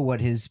Joe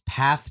what his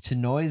path to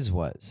noise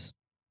was,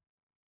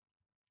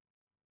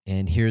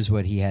 and here's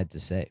what he had to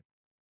say.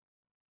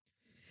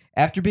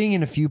 After being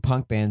in a few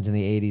punk bands in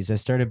the 80s, I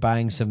started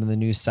buying some of the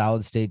new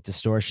solid-state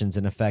distortions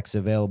and effects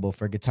available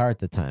for guitar at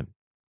the time.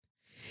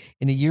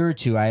 In a year or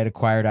two, I had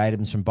acquired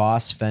items from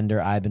Boss, Fender,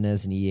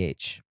 Ibanez, and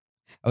EH.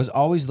 I was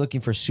always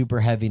looking for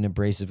super heavy and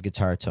abrasive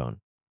guitar tone.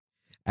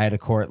 I had a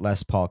Cort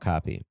Les Paul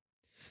copy.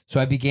 So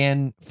I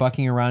began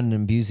fucking around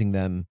and abusing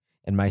them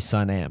and my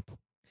Sun amp.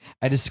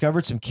 I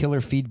discovered some killer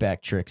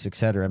feedback tricks,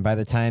 etc., and by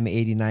the time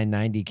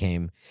 8990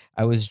 came,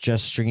 I was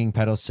just stringing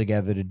pedals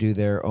together to do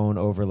their own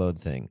overload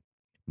thing,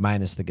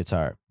 minus the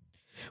guitar.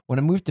 When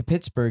I moved to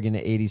Pittsburgh in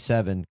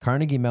 '87,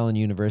 Carnegie Mellon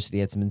University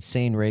had some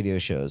insane radio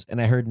shows,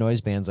 and I heard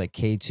noise bands like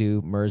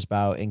K2,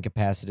 Merzbow,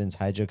 Incapacitants,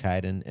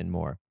 Hydrokydon, and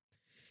more.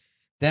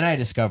 Then I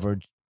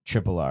discovered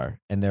Triple R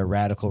and their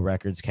Radical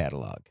Records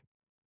catalog.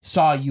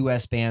 Saw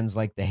U.S. bands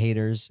like The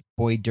Haters,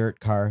 Boy Dirt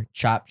Car,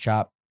 Chop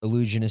Chop,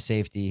 Illusion of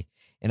Safety,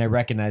 and I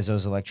recognized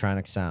those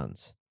electronic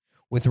sounds.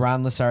 With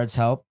Ron Lessard's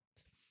help,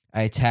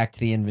 I attacked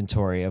the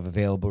inventory of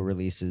available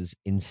releases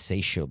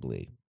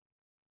insatiably.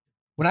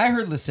 When I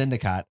heard Le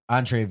Syndicat,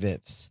 Entre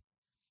Vifs,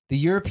 the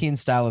European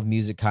style of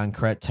music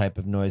concrete type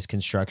of noise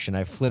construction,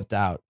 I flipped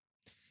out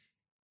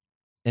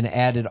and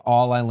added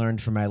all I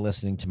learned from my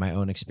listening to my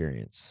own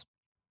experience.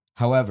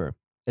 However,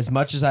 as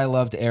much as I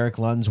loved Eric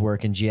Lund's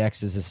work and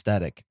GX's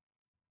aesthetic,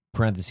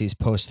 parentheses,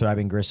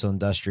 post-thriving gristle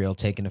industrial,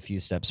 taken a few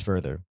steps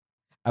further,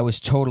 I was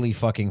totally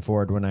fucking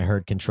forward when I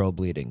heard Controlled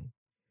Bleeding.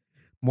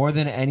 More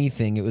than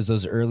anything, it was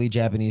those early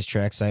Japanese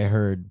tracks I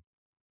heard,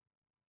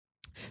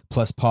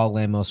 plus Paul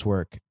Lamos'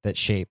 work, that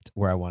shaped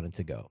where I wanted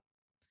to go.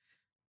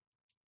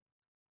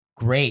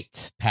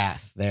 Great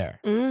path there.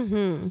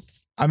 Mm-hmm.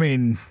 I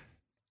mean,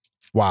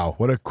 wow,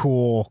 what a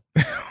cool,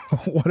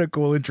 what a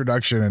cool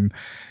introduction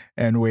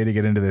and way to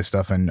get into this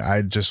stuff. And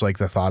I just like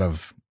the thought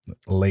of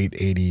late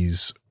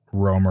 80s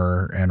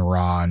Romer and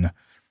Ron,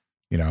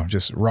 you know,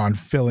 just Ron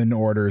filling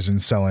orders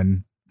and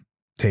selling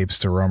tapes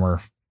to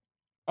Romer.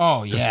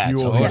 Oh, To yeah.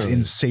 fuel Totally. his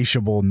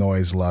insatiable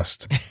noise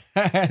lust.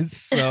 It's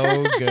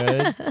so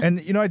good.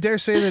 And, you know, I dare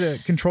say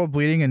that Controlled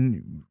Bleeding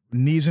and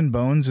Knees and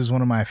Bones is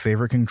one of my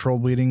favorite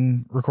Controlled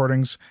Bleeding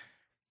recordings.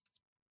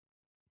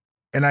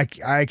 And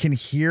I can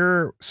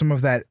hear some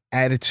of that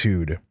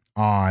attitude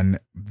on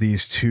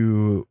these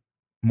two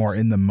more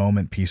in the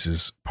moment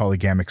pieces,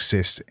 Polygamic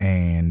Cyst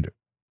and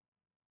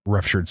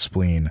Ruptured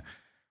Spleen.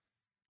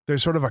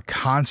 There's sort of a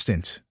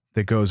constant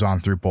that goes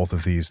on through both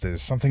of these.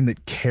 There's something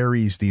that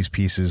carries these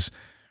pieces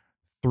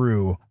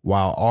through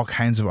while all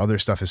kinds of other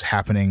stuff is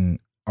happening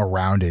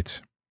around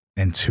it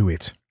and to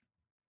it.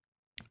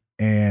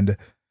 And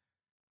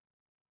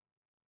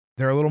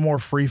they're a little more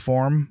free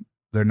form.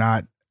 They're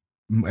not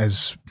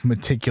as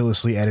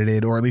meticulously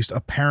edited, or at least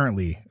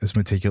apparently as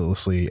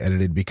meticulously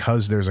edited,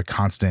 because there's a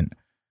constant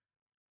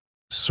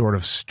sort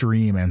of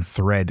stream and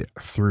thread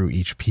through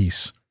each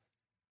piece.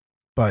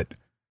 But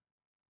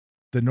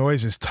the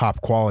noise is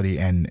top quality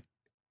and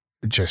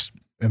just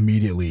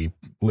immediately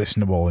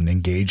listenable and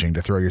engaging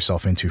to throw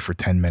yourself into for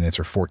 10 minutes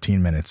or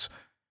 14 minutes.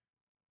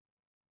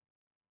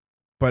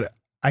 But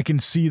I can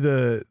see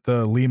the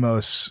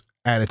Lemos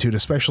attitude,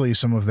 especially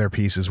some of their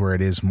pieces where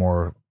it is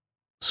more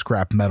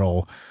scrap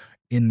metal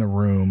in the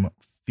room,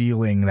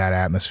 feeling that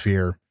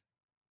atmosphere,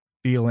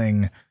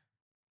 feeling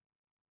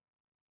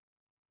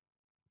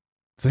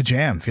the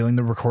jam, feeling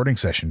the recording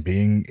session,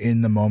 being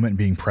in the moment,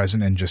 being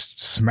present, and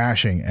just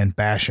smashing and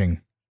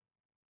bashing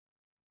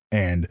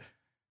and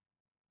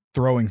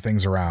throwing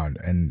things around.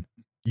 And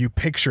you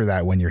picture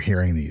that when you're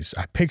hearing these.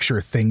 I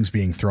picture things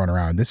being thrown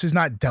around. This is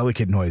not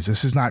delicate noise.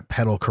 This is not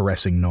pedal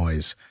caressing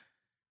noise.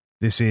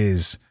 This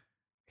is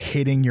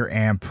hitting your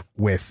amp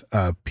with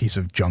a piece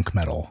of junk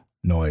metal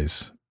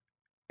noise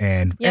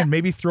and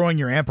maybe throwing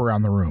your amp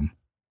around the room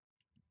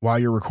while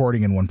you're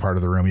recording in one part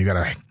of the room. You got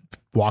a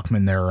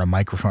Walkman there or a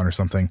microphone or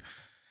something.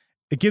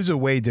 It gives a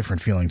way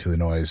different feeling to the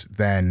noise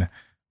than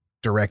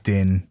direct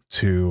in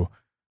to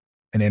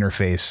an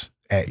interface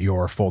at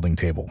your folding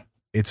table.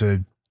 It's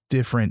a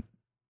different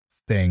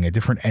thing, a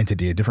different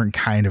entity, a different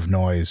kind of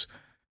noise.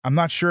 I'm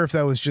not sure if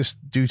that was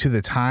just due to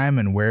the time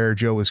and where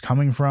Joe was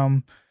coming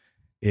from,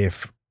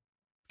 if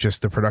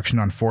just the production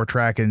on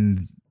 4-track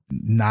and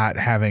not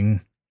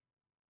having,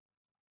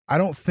 I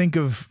don't think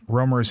of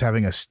Romer as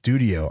having a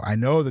studio. I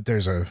know that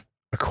there's a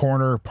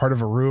corner part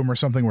of a room or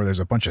something where there's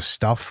a bunch of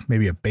stuff,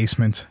 maybe a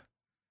basement.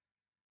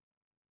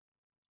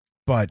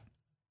 But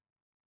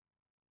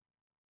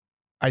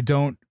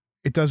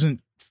it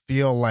doesn't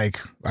feel like,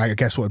 I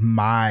guess, what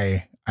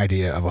my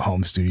idea of a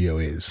home studio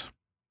is.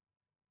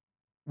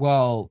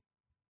 Well,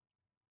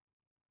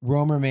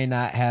 Romer may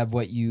not have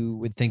what you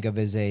would think of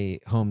as a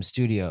home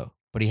studio,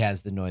 but he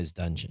has the Noise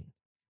Dungeon.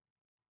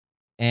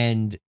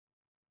 And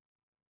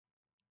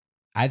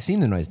I've seen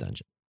the Noise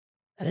Dungeon.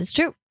 That is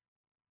true.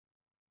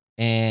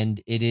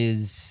 And it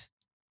is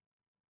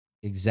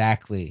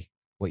exactly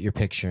what you're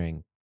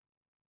picturing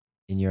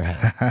in your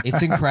head.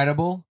 It's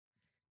incredible.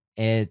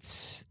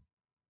 It's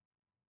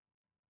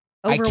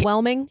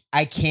overwhelming.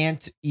 I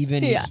can't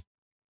even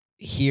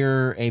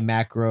hear a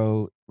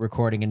macro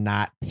recording and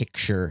not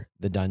picture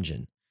the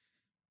dungeon.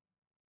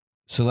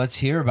 So let's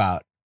hear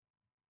about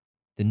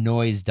the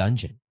Noise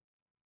Dungeon.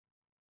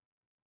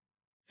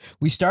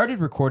 We started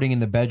recording in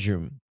the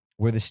bedroom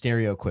where the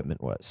stereo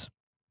equipment was.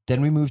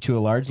 Then we moved to a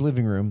large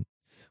living room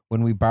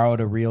when we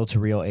borrowed a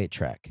reel-to-reel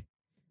 8-track.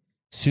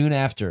 Soon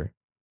after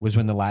was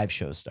when the live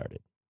shows started.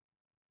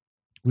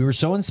 We were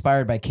so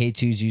inspired by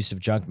K2's use of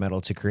junk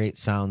metal to create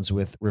sounds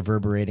with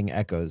reverberating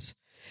echoes,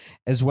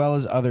 as well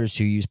as others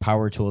who use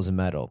power tools and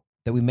metal,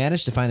 that we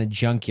managed to find a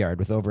junkyard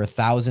with over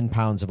 1,000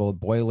 pounds of old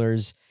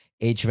boilers,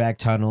 HVAC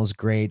tunnels,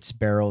 grates,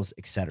 barrels,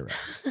 etc.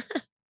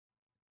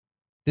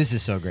 This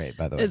is so great,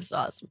 by the way. It's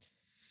awesome.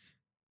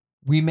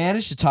 We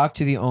managed to talk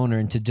to the owner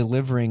into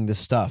delivering the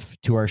stuff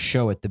to our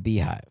show at the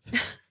Beehive,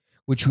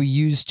 which we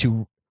used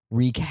to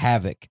wreak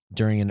havoc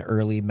during an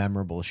early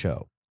memorable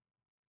show.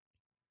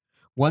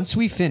 Once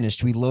we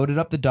finished, we loaded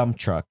up the dump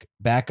truck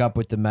back up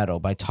with the metal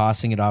by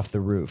tossing it off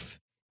the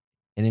roof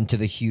and into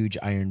the huge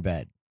iron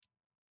bed.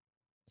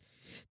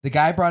 The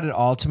guy brought it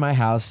all to my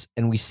house,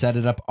 and we set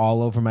it up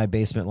all over my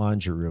basement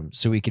laundry room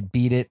so we could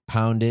beat it,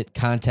 pound it,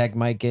 contact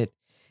mic it,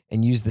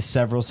 and use the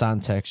several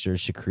sound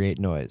textures to create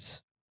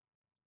noise.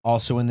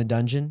 Also in the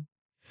dungeon,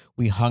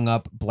 we hung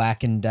up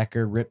Black &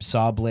 Decker rip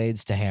saw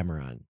blades to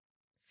hammer on.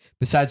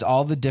 Besides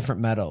all the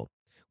different metal,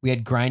 we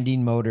had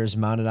grinding motors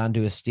mounted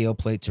onto a steel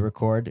plate to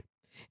record,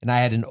 and I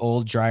had an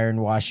old dryer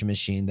and washing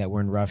machine that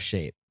were in rough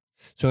shape.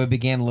 So I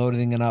began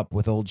loading it up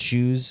with old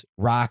shoes,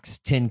 rocks,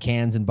 tin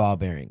cans, and ball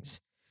bearings.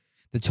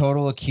 The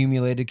total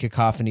accumulated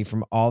cacophony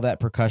from all that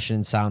percussion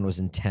and sound was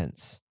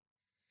intense.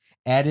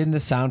 Add in the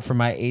sound from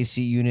my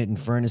AC unit and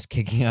furnace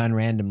kicking on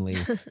randomly.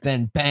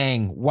 Then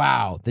bang,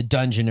 wow, the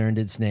dungeon earned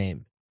its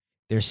name.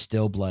 There's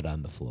still blood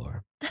on the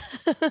floor.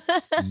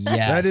 Yes.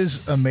 That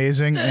is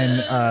amazing.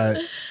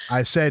 And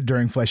I said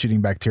during Flesh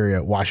Eating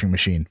Bacteria washing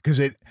machine, because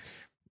it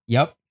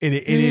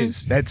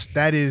is.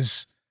 That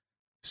is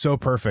so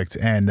perfect.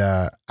 And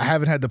I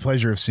haven't had the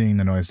pleasure of seeing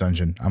the Noise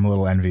Dungeon. I'm a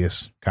little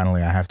envious,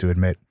 Connolly, I have to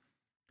admit.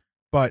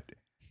 But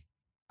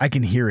I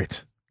can hear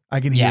it.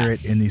 I can hear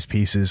it in these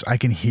pieces. I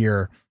can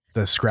hear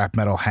the scrap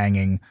metal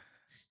hanging.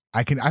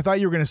 I thought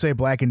you were going to say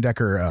Black &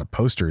 Decker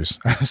posters.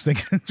 I was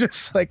thinking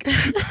just like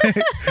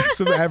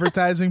some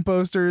advertising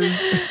posters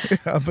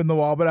up in the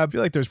wall, but I feel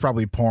like there's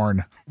probably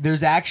porn.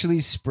 There's actually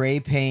spray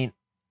paint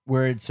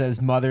where it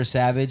says Mother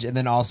Savage, and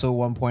then also at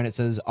one point it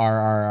says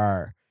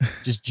RRR.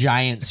 Just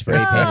giant spray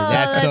painted.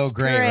 That's so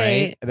great,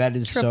 right? That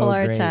is Triple so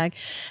R great. tag.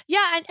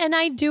 Yeah, and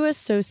I do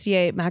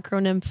associate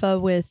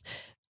Macronympha with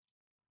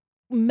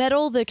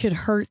metal that could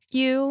hurt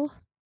you.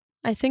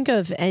 I think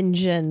of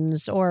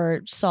engines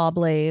or saw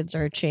blades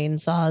or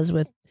chainsaws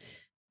with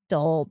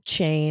dull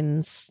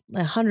chains.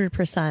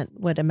 100%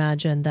 would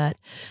imagine that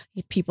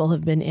people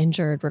have been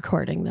injured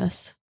recording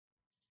this.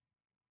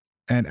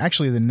 And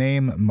actually, the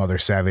name Mother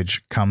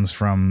Savage comes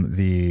from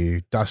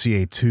the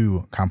Dossier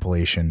 2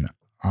 compilation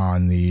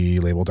on the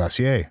label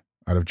Dossier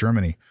out of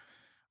Germany.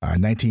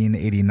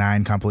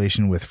 1989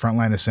 compilation with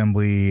Frontline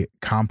Assembly,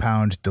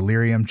 Compound,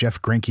 Delirium,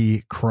 Jeff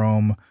Grinke,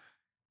 Chrome,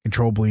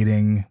 Control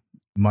Bleeding,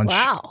 Munch,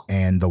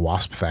 and The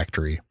Wasp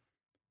Factory.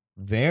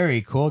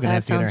 Very cool. Gonna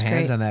have to get our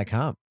hands on that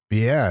comp.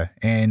 Yeah,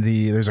 and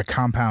there's a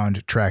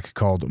Compound track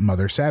called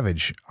Mother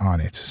Savage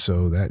on it.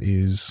 So that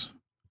is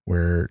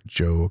where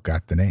Joe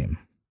got the name.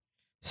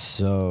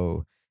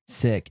 So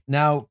sick.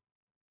 Now,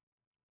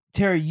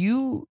 Tara,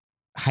 you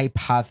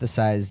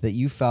hypothesized that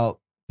you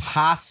felt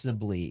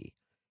possibly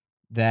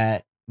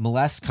that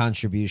Molest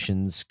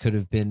contributions could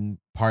have been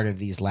part of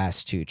these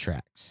last two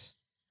tracks.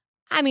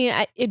 I mean,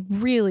 it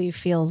really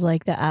feels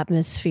like the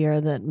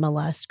atmosphere that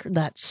Molest,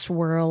 that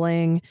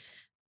swirling,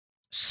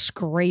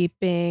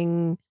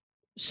 scraping,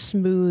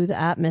 smooth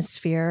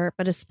atmosphere,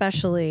 but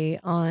especially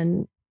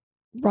on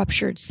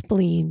Ruptured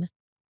Spleen.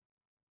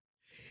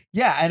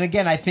 Yeah, and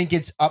again, I think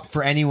it's up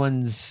for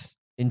anyone's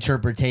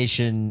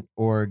interpretation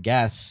or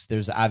guess.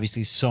 There's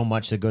obviously so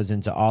much that goes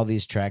into all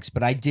these tracks,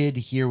 but I did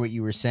hear what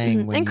you were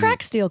saying. And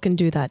Cracksteel can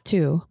do that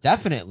too.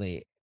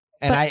 Definitely.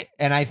 And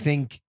I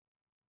think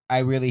I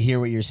really hear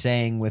what you're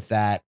saying with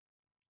that.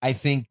 I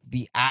think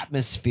the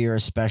atmosphere,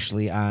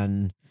 especially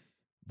on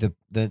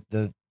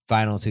the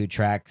final two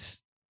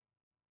tracks,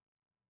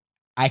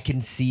 I can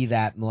see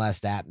that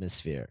Molest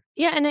atmosphere.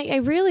 Yeah, and I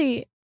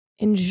really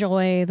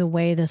enjoy the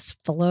way this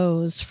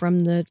flows from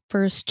the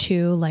first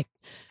two like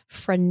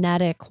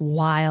frenetic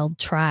wild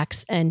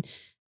tracks, and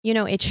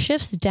it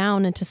shifts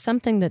down into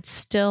something that's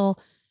still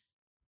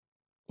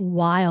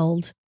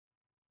wild,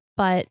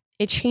 but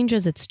it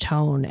changes its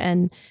tone.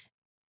 And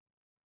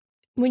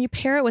when you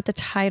pair it with the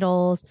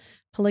titles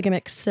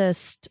Polygamic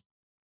Cyst,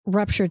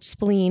 Ruptured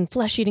Spleen,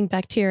 Flesh Eating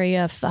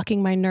Bacteria,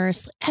 Fucking My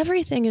Nurse,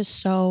 everything is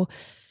so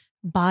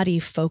body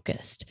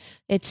focused.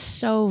 It's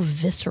so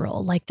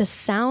visceral. Like the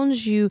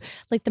sounds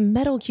like the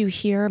metal you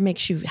hear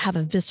makes you have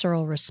a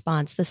visceral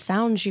response. The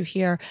sounds you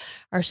hear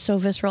are so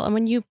visceral. And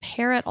when you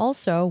pair it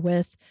also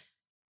with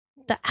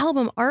the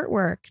album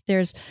artwork,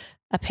 there's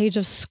a page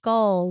of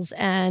skulls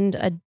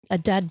and a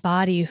dead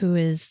body who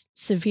is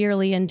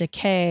severely in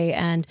decay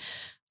and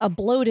a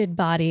bloated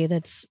body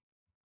that's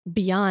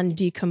beyond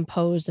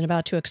decomposed and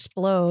about to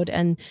explode,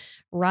 and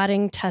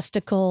rotting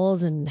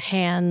testicles and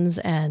hands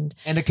and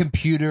a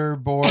computer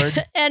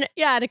board and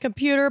a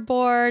computer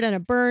board and a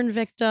burn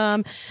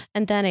victim,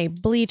 and then a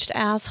bleached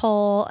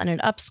asshole and an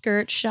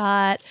upskirt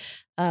shot,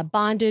 a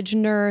bondage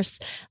nurse.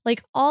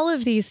 Like all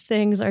of these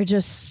things are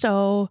just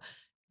so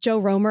Joe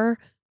Romer,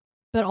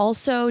 but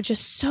also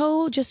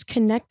just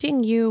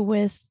connecting you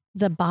with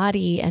the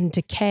body and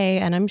decay.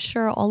 And I'm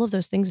sure all of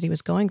those things that he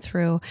was going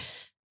through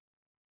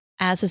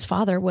as his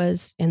father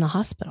was in the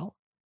hospital.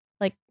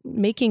 like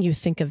making you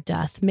think of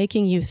death,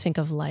 making you think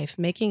of life,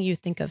 making you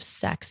think of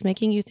sex,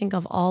 making you think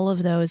of all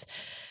of those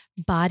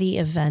body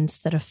events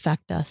that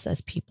affect us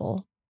as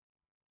people.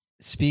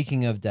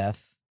 Speaking of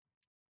death,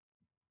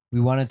 we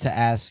wanted to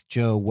ask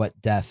Joe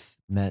what death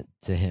meant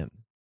to him.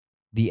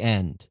 The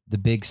end, the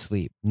big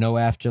sleep, no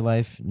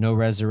afterlife, no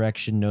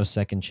resurrection, no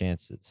second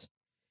chances.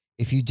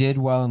 If you did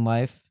well in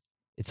life,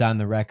 it's on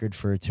the record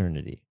for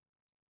eternity.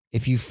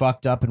 If you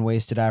fucked up and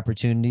wasted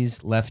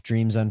opportunities, left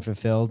dreams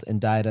unfulfilled,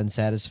 and died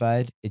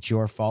unsatisfied, it's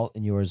your fault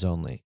and yours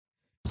only.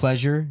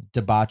 Pleasure,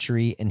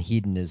 debauchery, and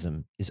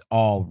hedonism is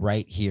all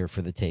right here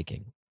for the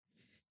taking.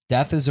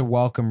 Death is a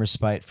welcome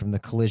respite from the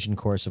collision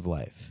course of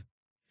life.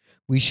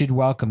 We should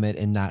welcome it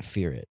and not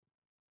fear it.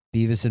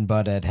 Beavis and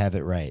Butthead have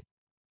it right.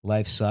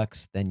 Life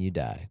sucks, then you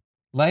die.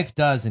 Life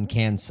does and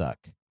can suck.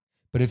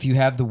 But if you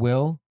have the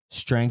will,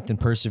 strength, and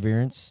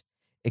perseverance,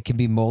 it can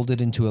be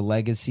molded into a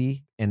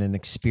legacy and an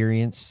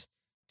experience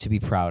to be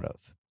proud of.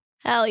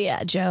 Hell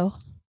yeah, Joe.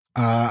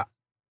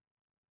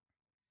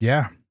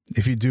 Yeah,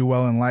 if you do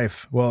well in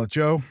life. Well,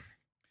 Joe,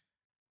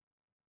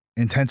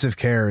 intensive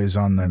care is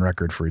on the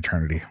record for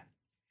eternity.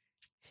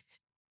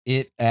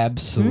 It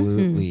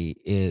absolutely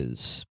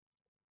is.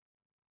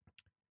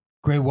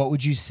 Gray, what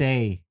would you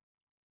say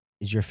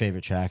is your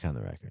favorite track on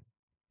the record?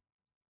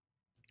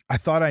 I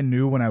thought I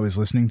knew when I was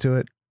listening to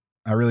it.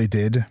 I really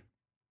did.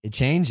 It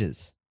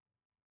changes.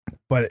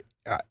 But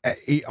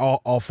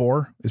all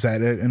four? Is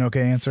that an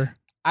okay answer?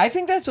 I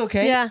think that's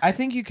okay. Yeah. I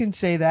think you can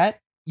say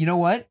that. You know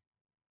what?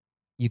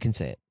 You can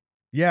say it.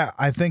 Yeah,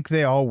 I think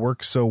they all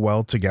work so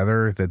well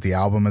together that the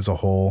album as a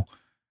whole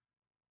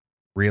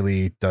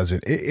really does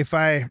it.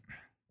 I'm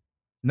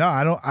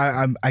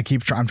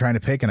trying to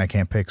pick and I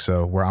can't pick,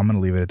 so I'm going to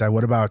leave it at that.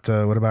 What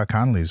about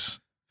Connolly's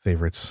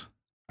favorites?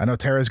 I know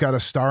Tara's got a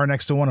star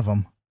next to one of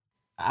them.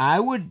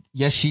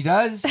 Yes, she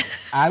does.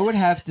 I would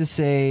have to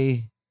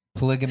say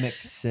Polygamic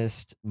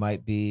Cyst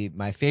might be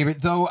my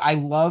favorite, though I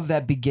love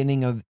that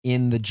beginning of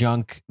In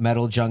the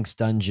Metal Junk's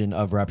dungeon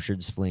of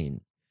Ruptured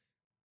Spleen.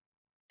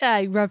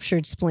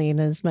 Ruptured Spleen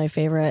is my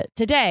favorite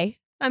today.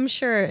 I'm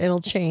sure it'll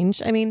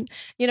change. I mean,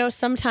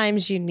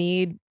 sometimes you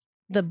need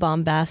the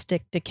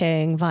bombastic,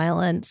 decaying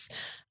violence.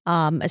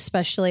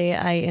 Especially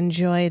I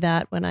enjoy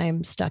that when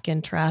I'm stuck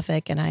in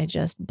traffic and I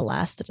just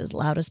blast it as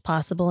loud as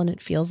possible. And it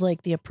feels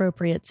like the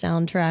appropriate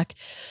soundtrack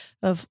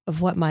of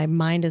what my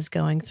mind is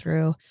going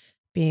through,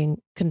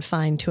 being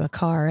confined to a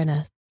car in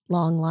a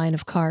long line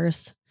of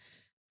cars.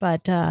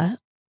 But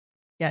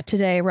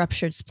today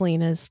Ruptured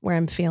Spleen is where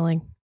I'm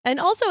feeling. And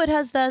also it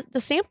has the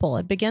sample.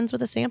 It begins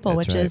with a sample,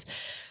 That's which right. is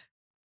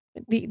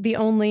the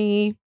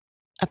only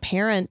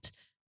apparent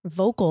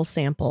vocal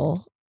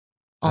sample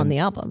on the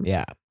album.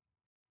 Yeah.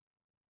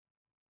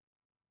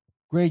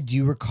 Gray, do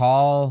you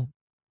recall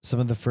some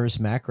of the first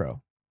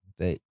macro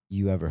that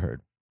you ever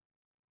heard?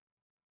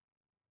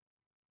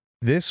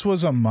 This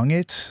was among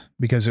it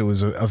because it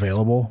was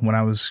available when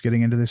I was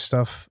getting into this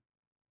stuff.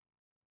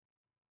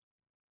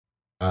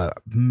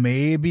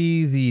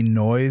 Maybe the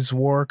Noise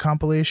War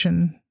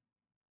compilation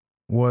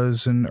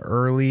was an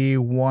early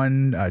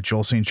one.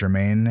 Joel St.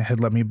 Germain had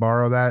let me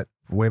borrow that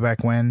way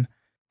back when.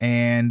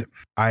 And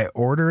I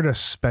ordered a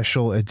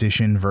special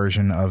edition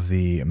version of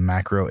the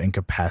Macro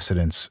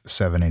Incapacitance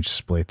 7-inch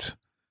split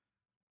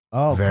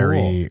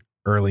Cool.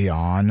 early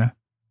on.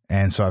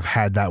 And so I've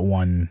had that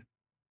one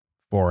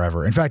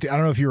forever. In fact, I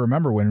don't know if you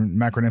remember when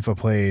Macroninfo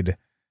played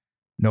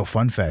No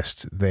Fun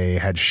Fest, they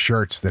had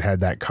shirts that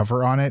had that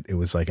cover on it. It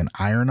was like an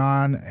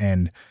iron-on,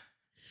 and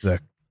the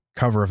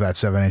cover of that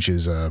 7-inch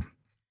is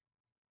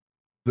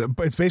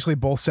it's basically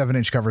both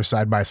 7-inch covers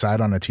side by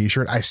side on a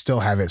t-shirt. I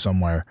still have it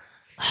somewhere.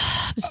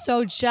 I'm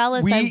so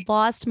jealous. I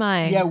lost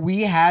mine. Yeah,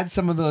 we had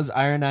some of those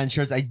iron-on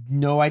shirts. I had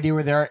no idea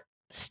where they are.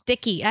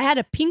 Sticky. I had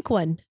a pink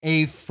one.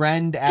 A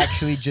friend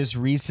actually just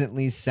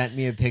recently sent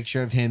me a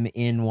picture of him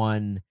in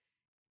one,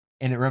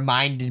 and it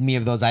reminded me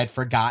of those. I had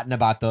forgotten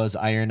about those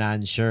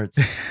iron-on shirts,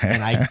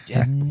 and I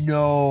had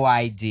no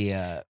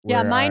idea where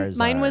ours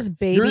mine are. was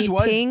baby Yours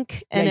was-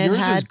 pink, and yeah, it yours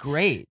had was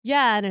great.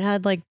 Yeah, and it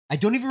had like I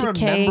don't even remember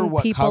decaying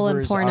what people and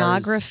covers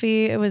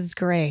pornography. It was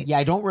great. Yeah,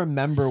 I don't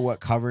remember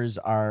what covers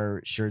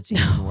our shirts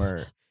even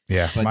were.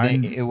 Yeah, But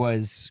it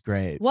was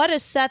great. What a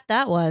set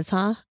that was,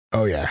 huh?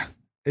 Oh yeah.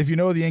 If you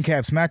know the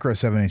Incaps Macro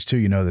 7-inch too,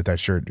 you know that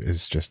shirt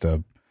is just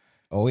a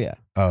Oh yeah.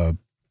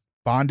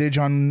 bondage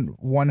on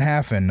one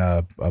half and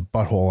a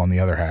butthole on the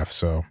other half.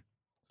 So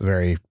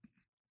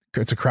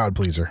it's a crowd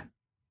pleaser.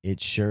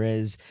 It sure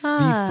is.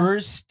 Ah. The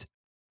first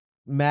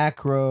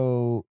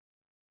macro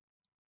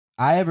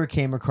I ever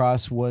came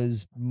across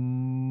was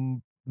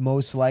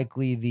most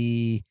likely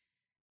the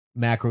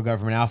Macro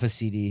Government Alpha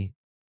CD,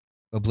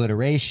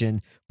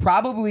 Obliteration.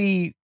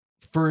 Probably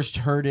first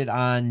heard it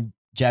on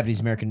Japanese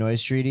American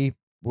Noise Treaty.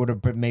 Would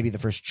have been maybe the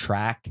first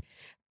track.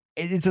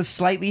 It's a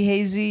slightly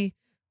hazy,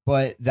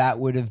 but that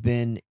would have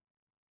been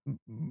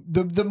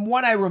the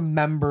one I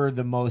remember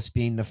the most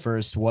being the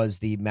first was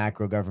the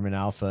Macro Government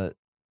Alpha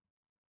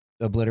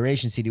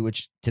Obliteration CD,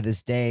 which to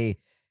this day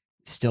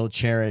still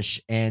cherish.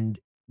 And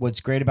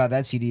what's great about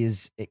that CD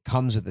is it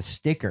comes with a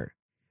sticker.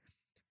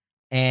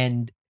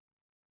 And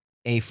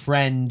a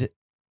friend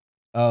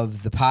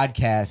of the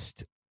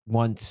podcast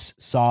once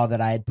saw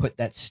that I had put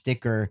that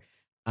sticker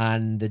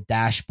on the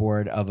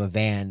dashboard of a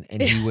van,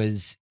 and he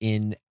was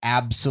in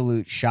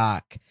absolute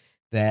shock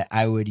that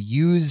I would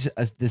use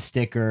the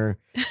sticker,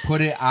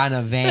 put it on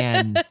a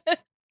van.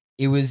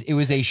 It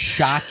was a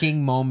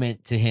shocking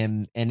moment to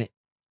him, and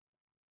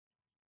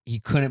he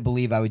couldn't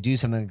believe I would do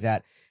something like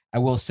that. I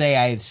will say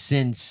I have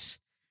since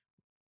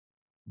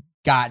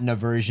gotten a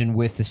version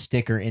with the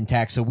sticker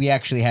intact. So we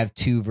actually have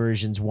two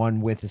versions,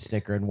 one with the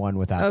sticker and one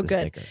without the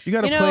sticker. You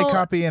got a play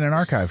copy and an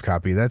archive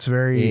copy. That's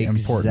very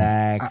important.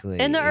 Exactly.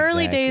 In the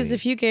early days,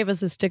 if you gave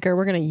us a sticker,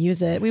 we're going to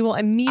use it. We will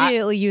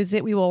immediately use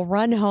it. We will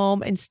run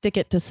home and stick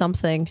it to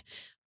something.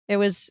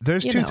 There's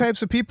two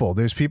types of people.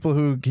 There's people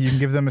who you can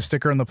give them a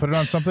sticker and they'll put it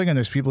on something, and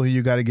there's people who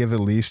you got to give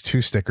at least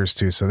 2 stickers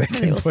to so they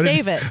can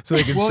save it. So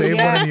they can save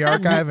one in the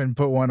archive and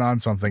put one on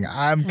something.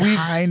 I'm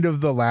kind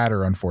of the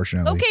latter,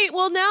 unfortunately. Okay,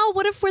 well now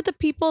what if we're the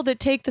people that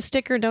take the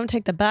sticker, don't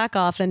take the back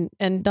off,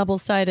 and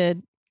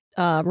double-sided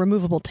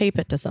removable tape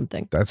it to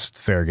something? That's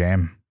fair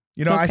game.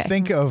 I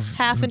think of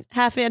half in,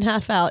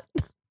 half out.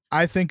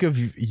 I think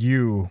of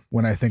you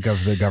when I think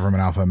of the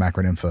Government Alpha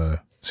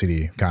Macroninfa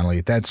CD,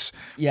 Connolly. That's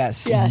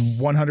yes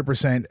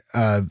 100%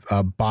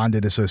 a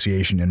bonded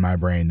association in my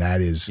brain.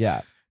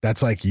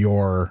 That's like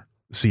your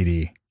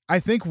CD. I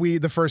think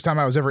the first time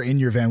I was ever in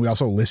your van, we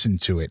also listened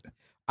to it.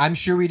 I'm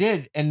sure we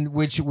did, and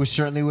which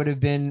certainly would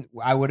have been.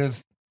 I would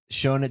have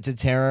shown it to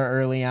Tara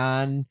early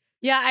on.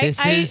 Yeah,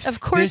 I of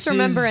course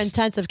remember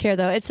Intensive Care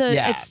though. It's so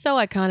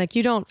iconic.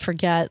 You don't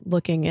forget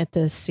looking at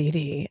this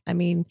CD. I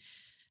mean,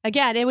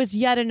 again, it was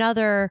yet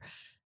another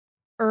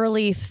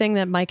early thing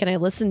that Mike and I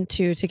listened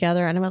to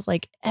together, and I was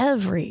like,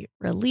 every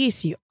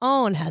release you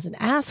own has an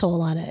asshole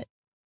on it.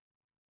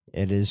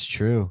 It is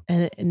true,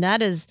 and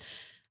that is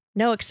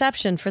no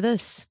exception for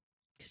this,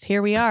 because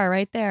here we are,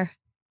 right there.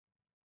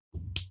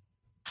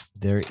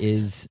 There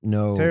is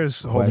no.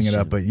 There's holding it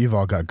up, but you've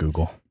all got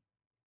Google.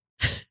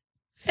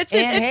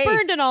 It's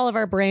burned in all of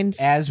our brains.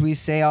 As we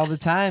say all the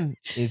time,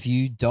 if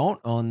you don't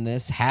own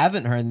this,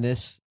 haven't heard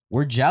this,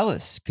 we're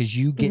jealous because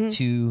you get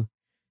to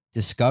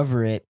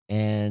discover it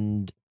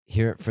and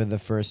hear it for the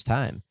first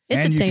time.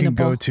 And you can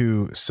go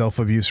to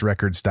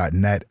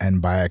selfabuserecords.net and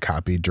buy a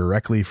copy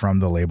directly from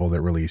the label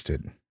that released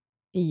it.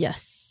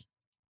 Yes.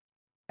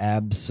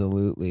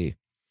 Absolutely.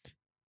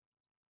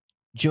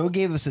 Joe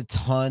gave us a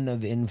ton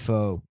of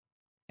info,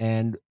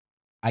 and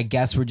I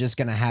guess we're just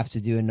going to have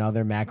to do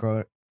another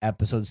macro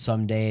episode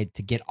someday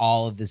to get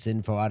all of this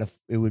info out of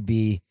this would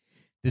be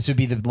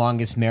the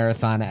longest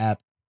marathon app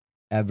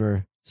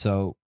ever.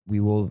 So we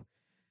will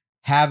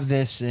have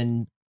this,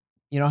 and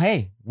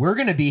hey, we're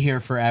gonna be here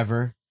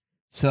forever,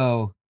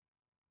 so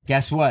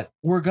guess what,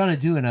 we're gonna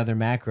do another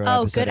macro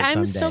episode. Good.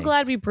 I'm so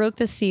glad we broke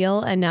the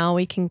seal and now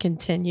we can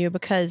continue,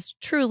 because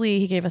truly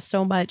he gave us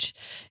so much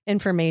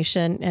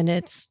information and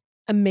it's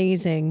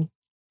amazing,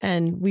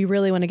 and we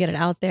really want to get it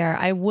out there.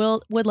 I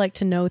would like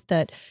to note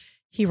that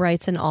he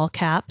writes in all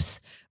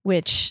caps,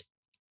 which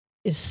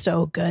is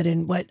so good,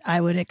 and what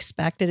I would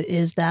expect. It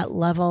is that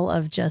level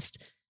of just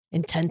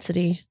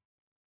intensity.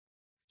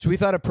 So we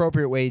thought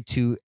appropriate way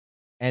to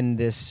end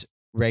this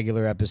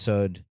regular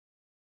episode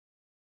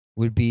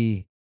would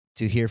be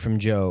to hear from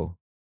Joe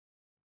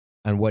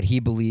on what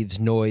he believes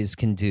noise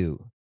can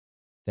do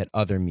that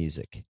other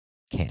music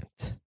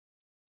can't.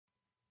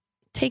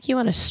 Take you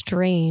on a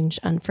strange,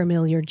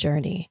 unfamiliar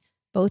journey,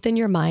 both in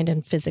your mind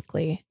and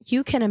physically.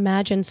 You can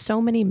imagine so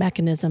many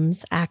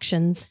mechanisms,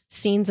 actions,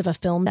 scenes of a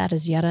film that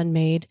is yet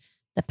unmade,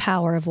 the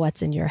power of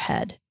what's in your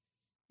head.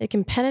 It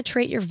can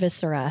penetrate your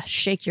viscera,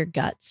 shake your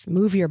guts,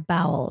 move your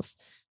bowels.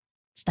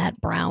 It's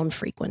that brown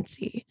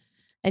frequency.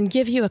 And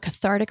give you a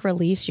cathartic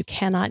release you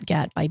cannot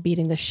get by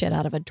beating the shit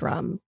out of a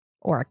drum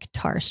or a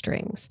guitar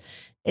strings.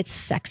 It's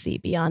sexy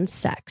beyond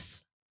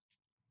sex.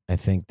 I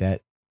think that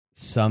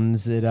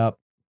sums it up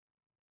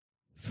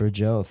for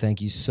Joe.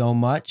 Thank you so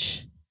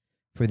much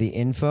for the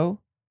info.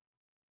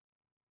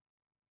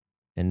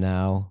 And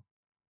now,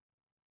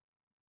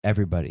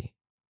 everybody,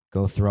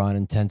 go throw on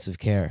Intensive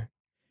Care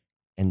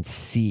and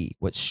see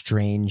what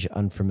strange,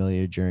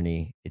 unfamiliar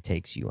journey it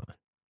takes you on.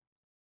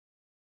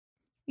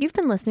 You've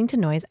been listening to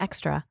Noise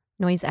Extra.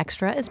 Noise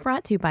Extra is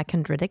brought to you by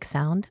Chondritic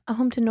Sound, a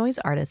home to noise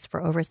artists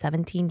for over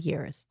 17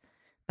 years,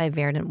 by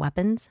Verdant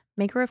Weapons,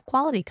 maker of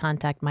quality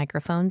contact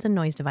microphones and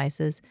noise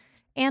devices,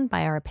 and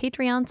by our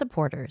Patreon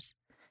supporters.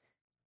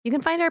 You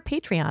can find our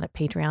Patreon at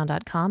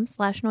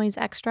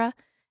patreon.com/noiseextra,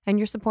 and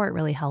your support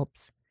really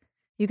helps.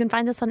 You can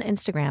find us on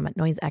Instagram at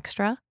Noise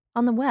Extra,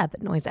 on the web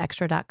at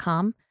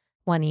noiseextra.com,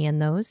 1 E in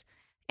those,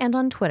 and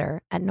on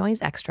Twitter at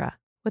Noise Extra,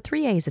 with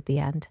 3 A's at the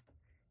end.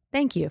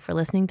 Thank you for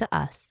listening to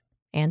us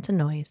and to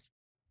Noise.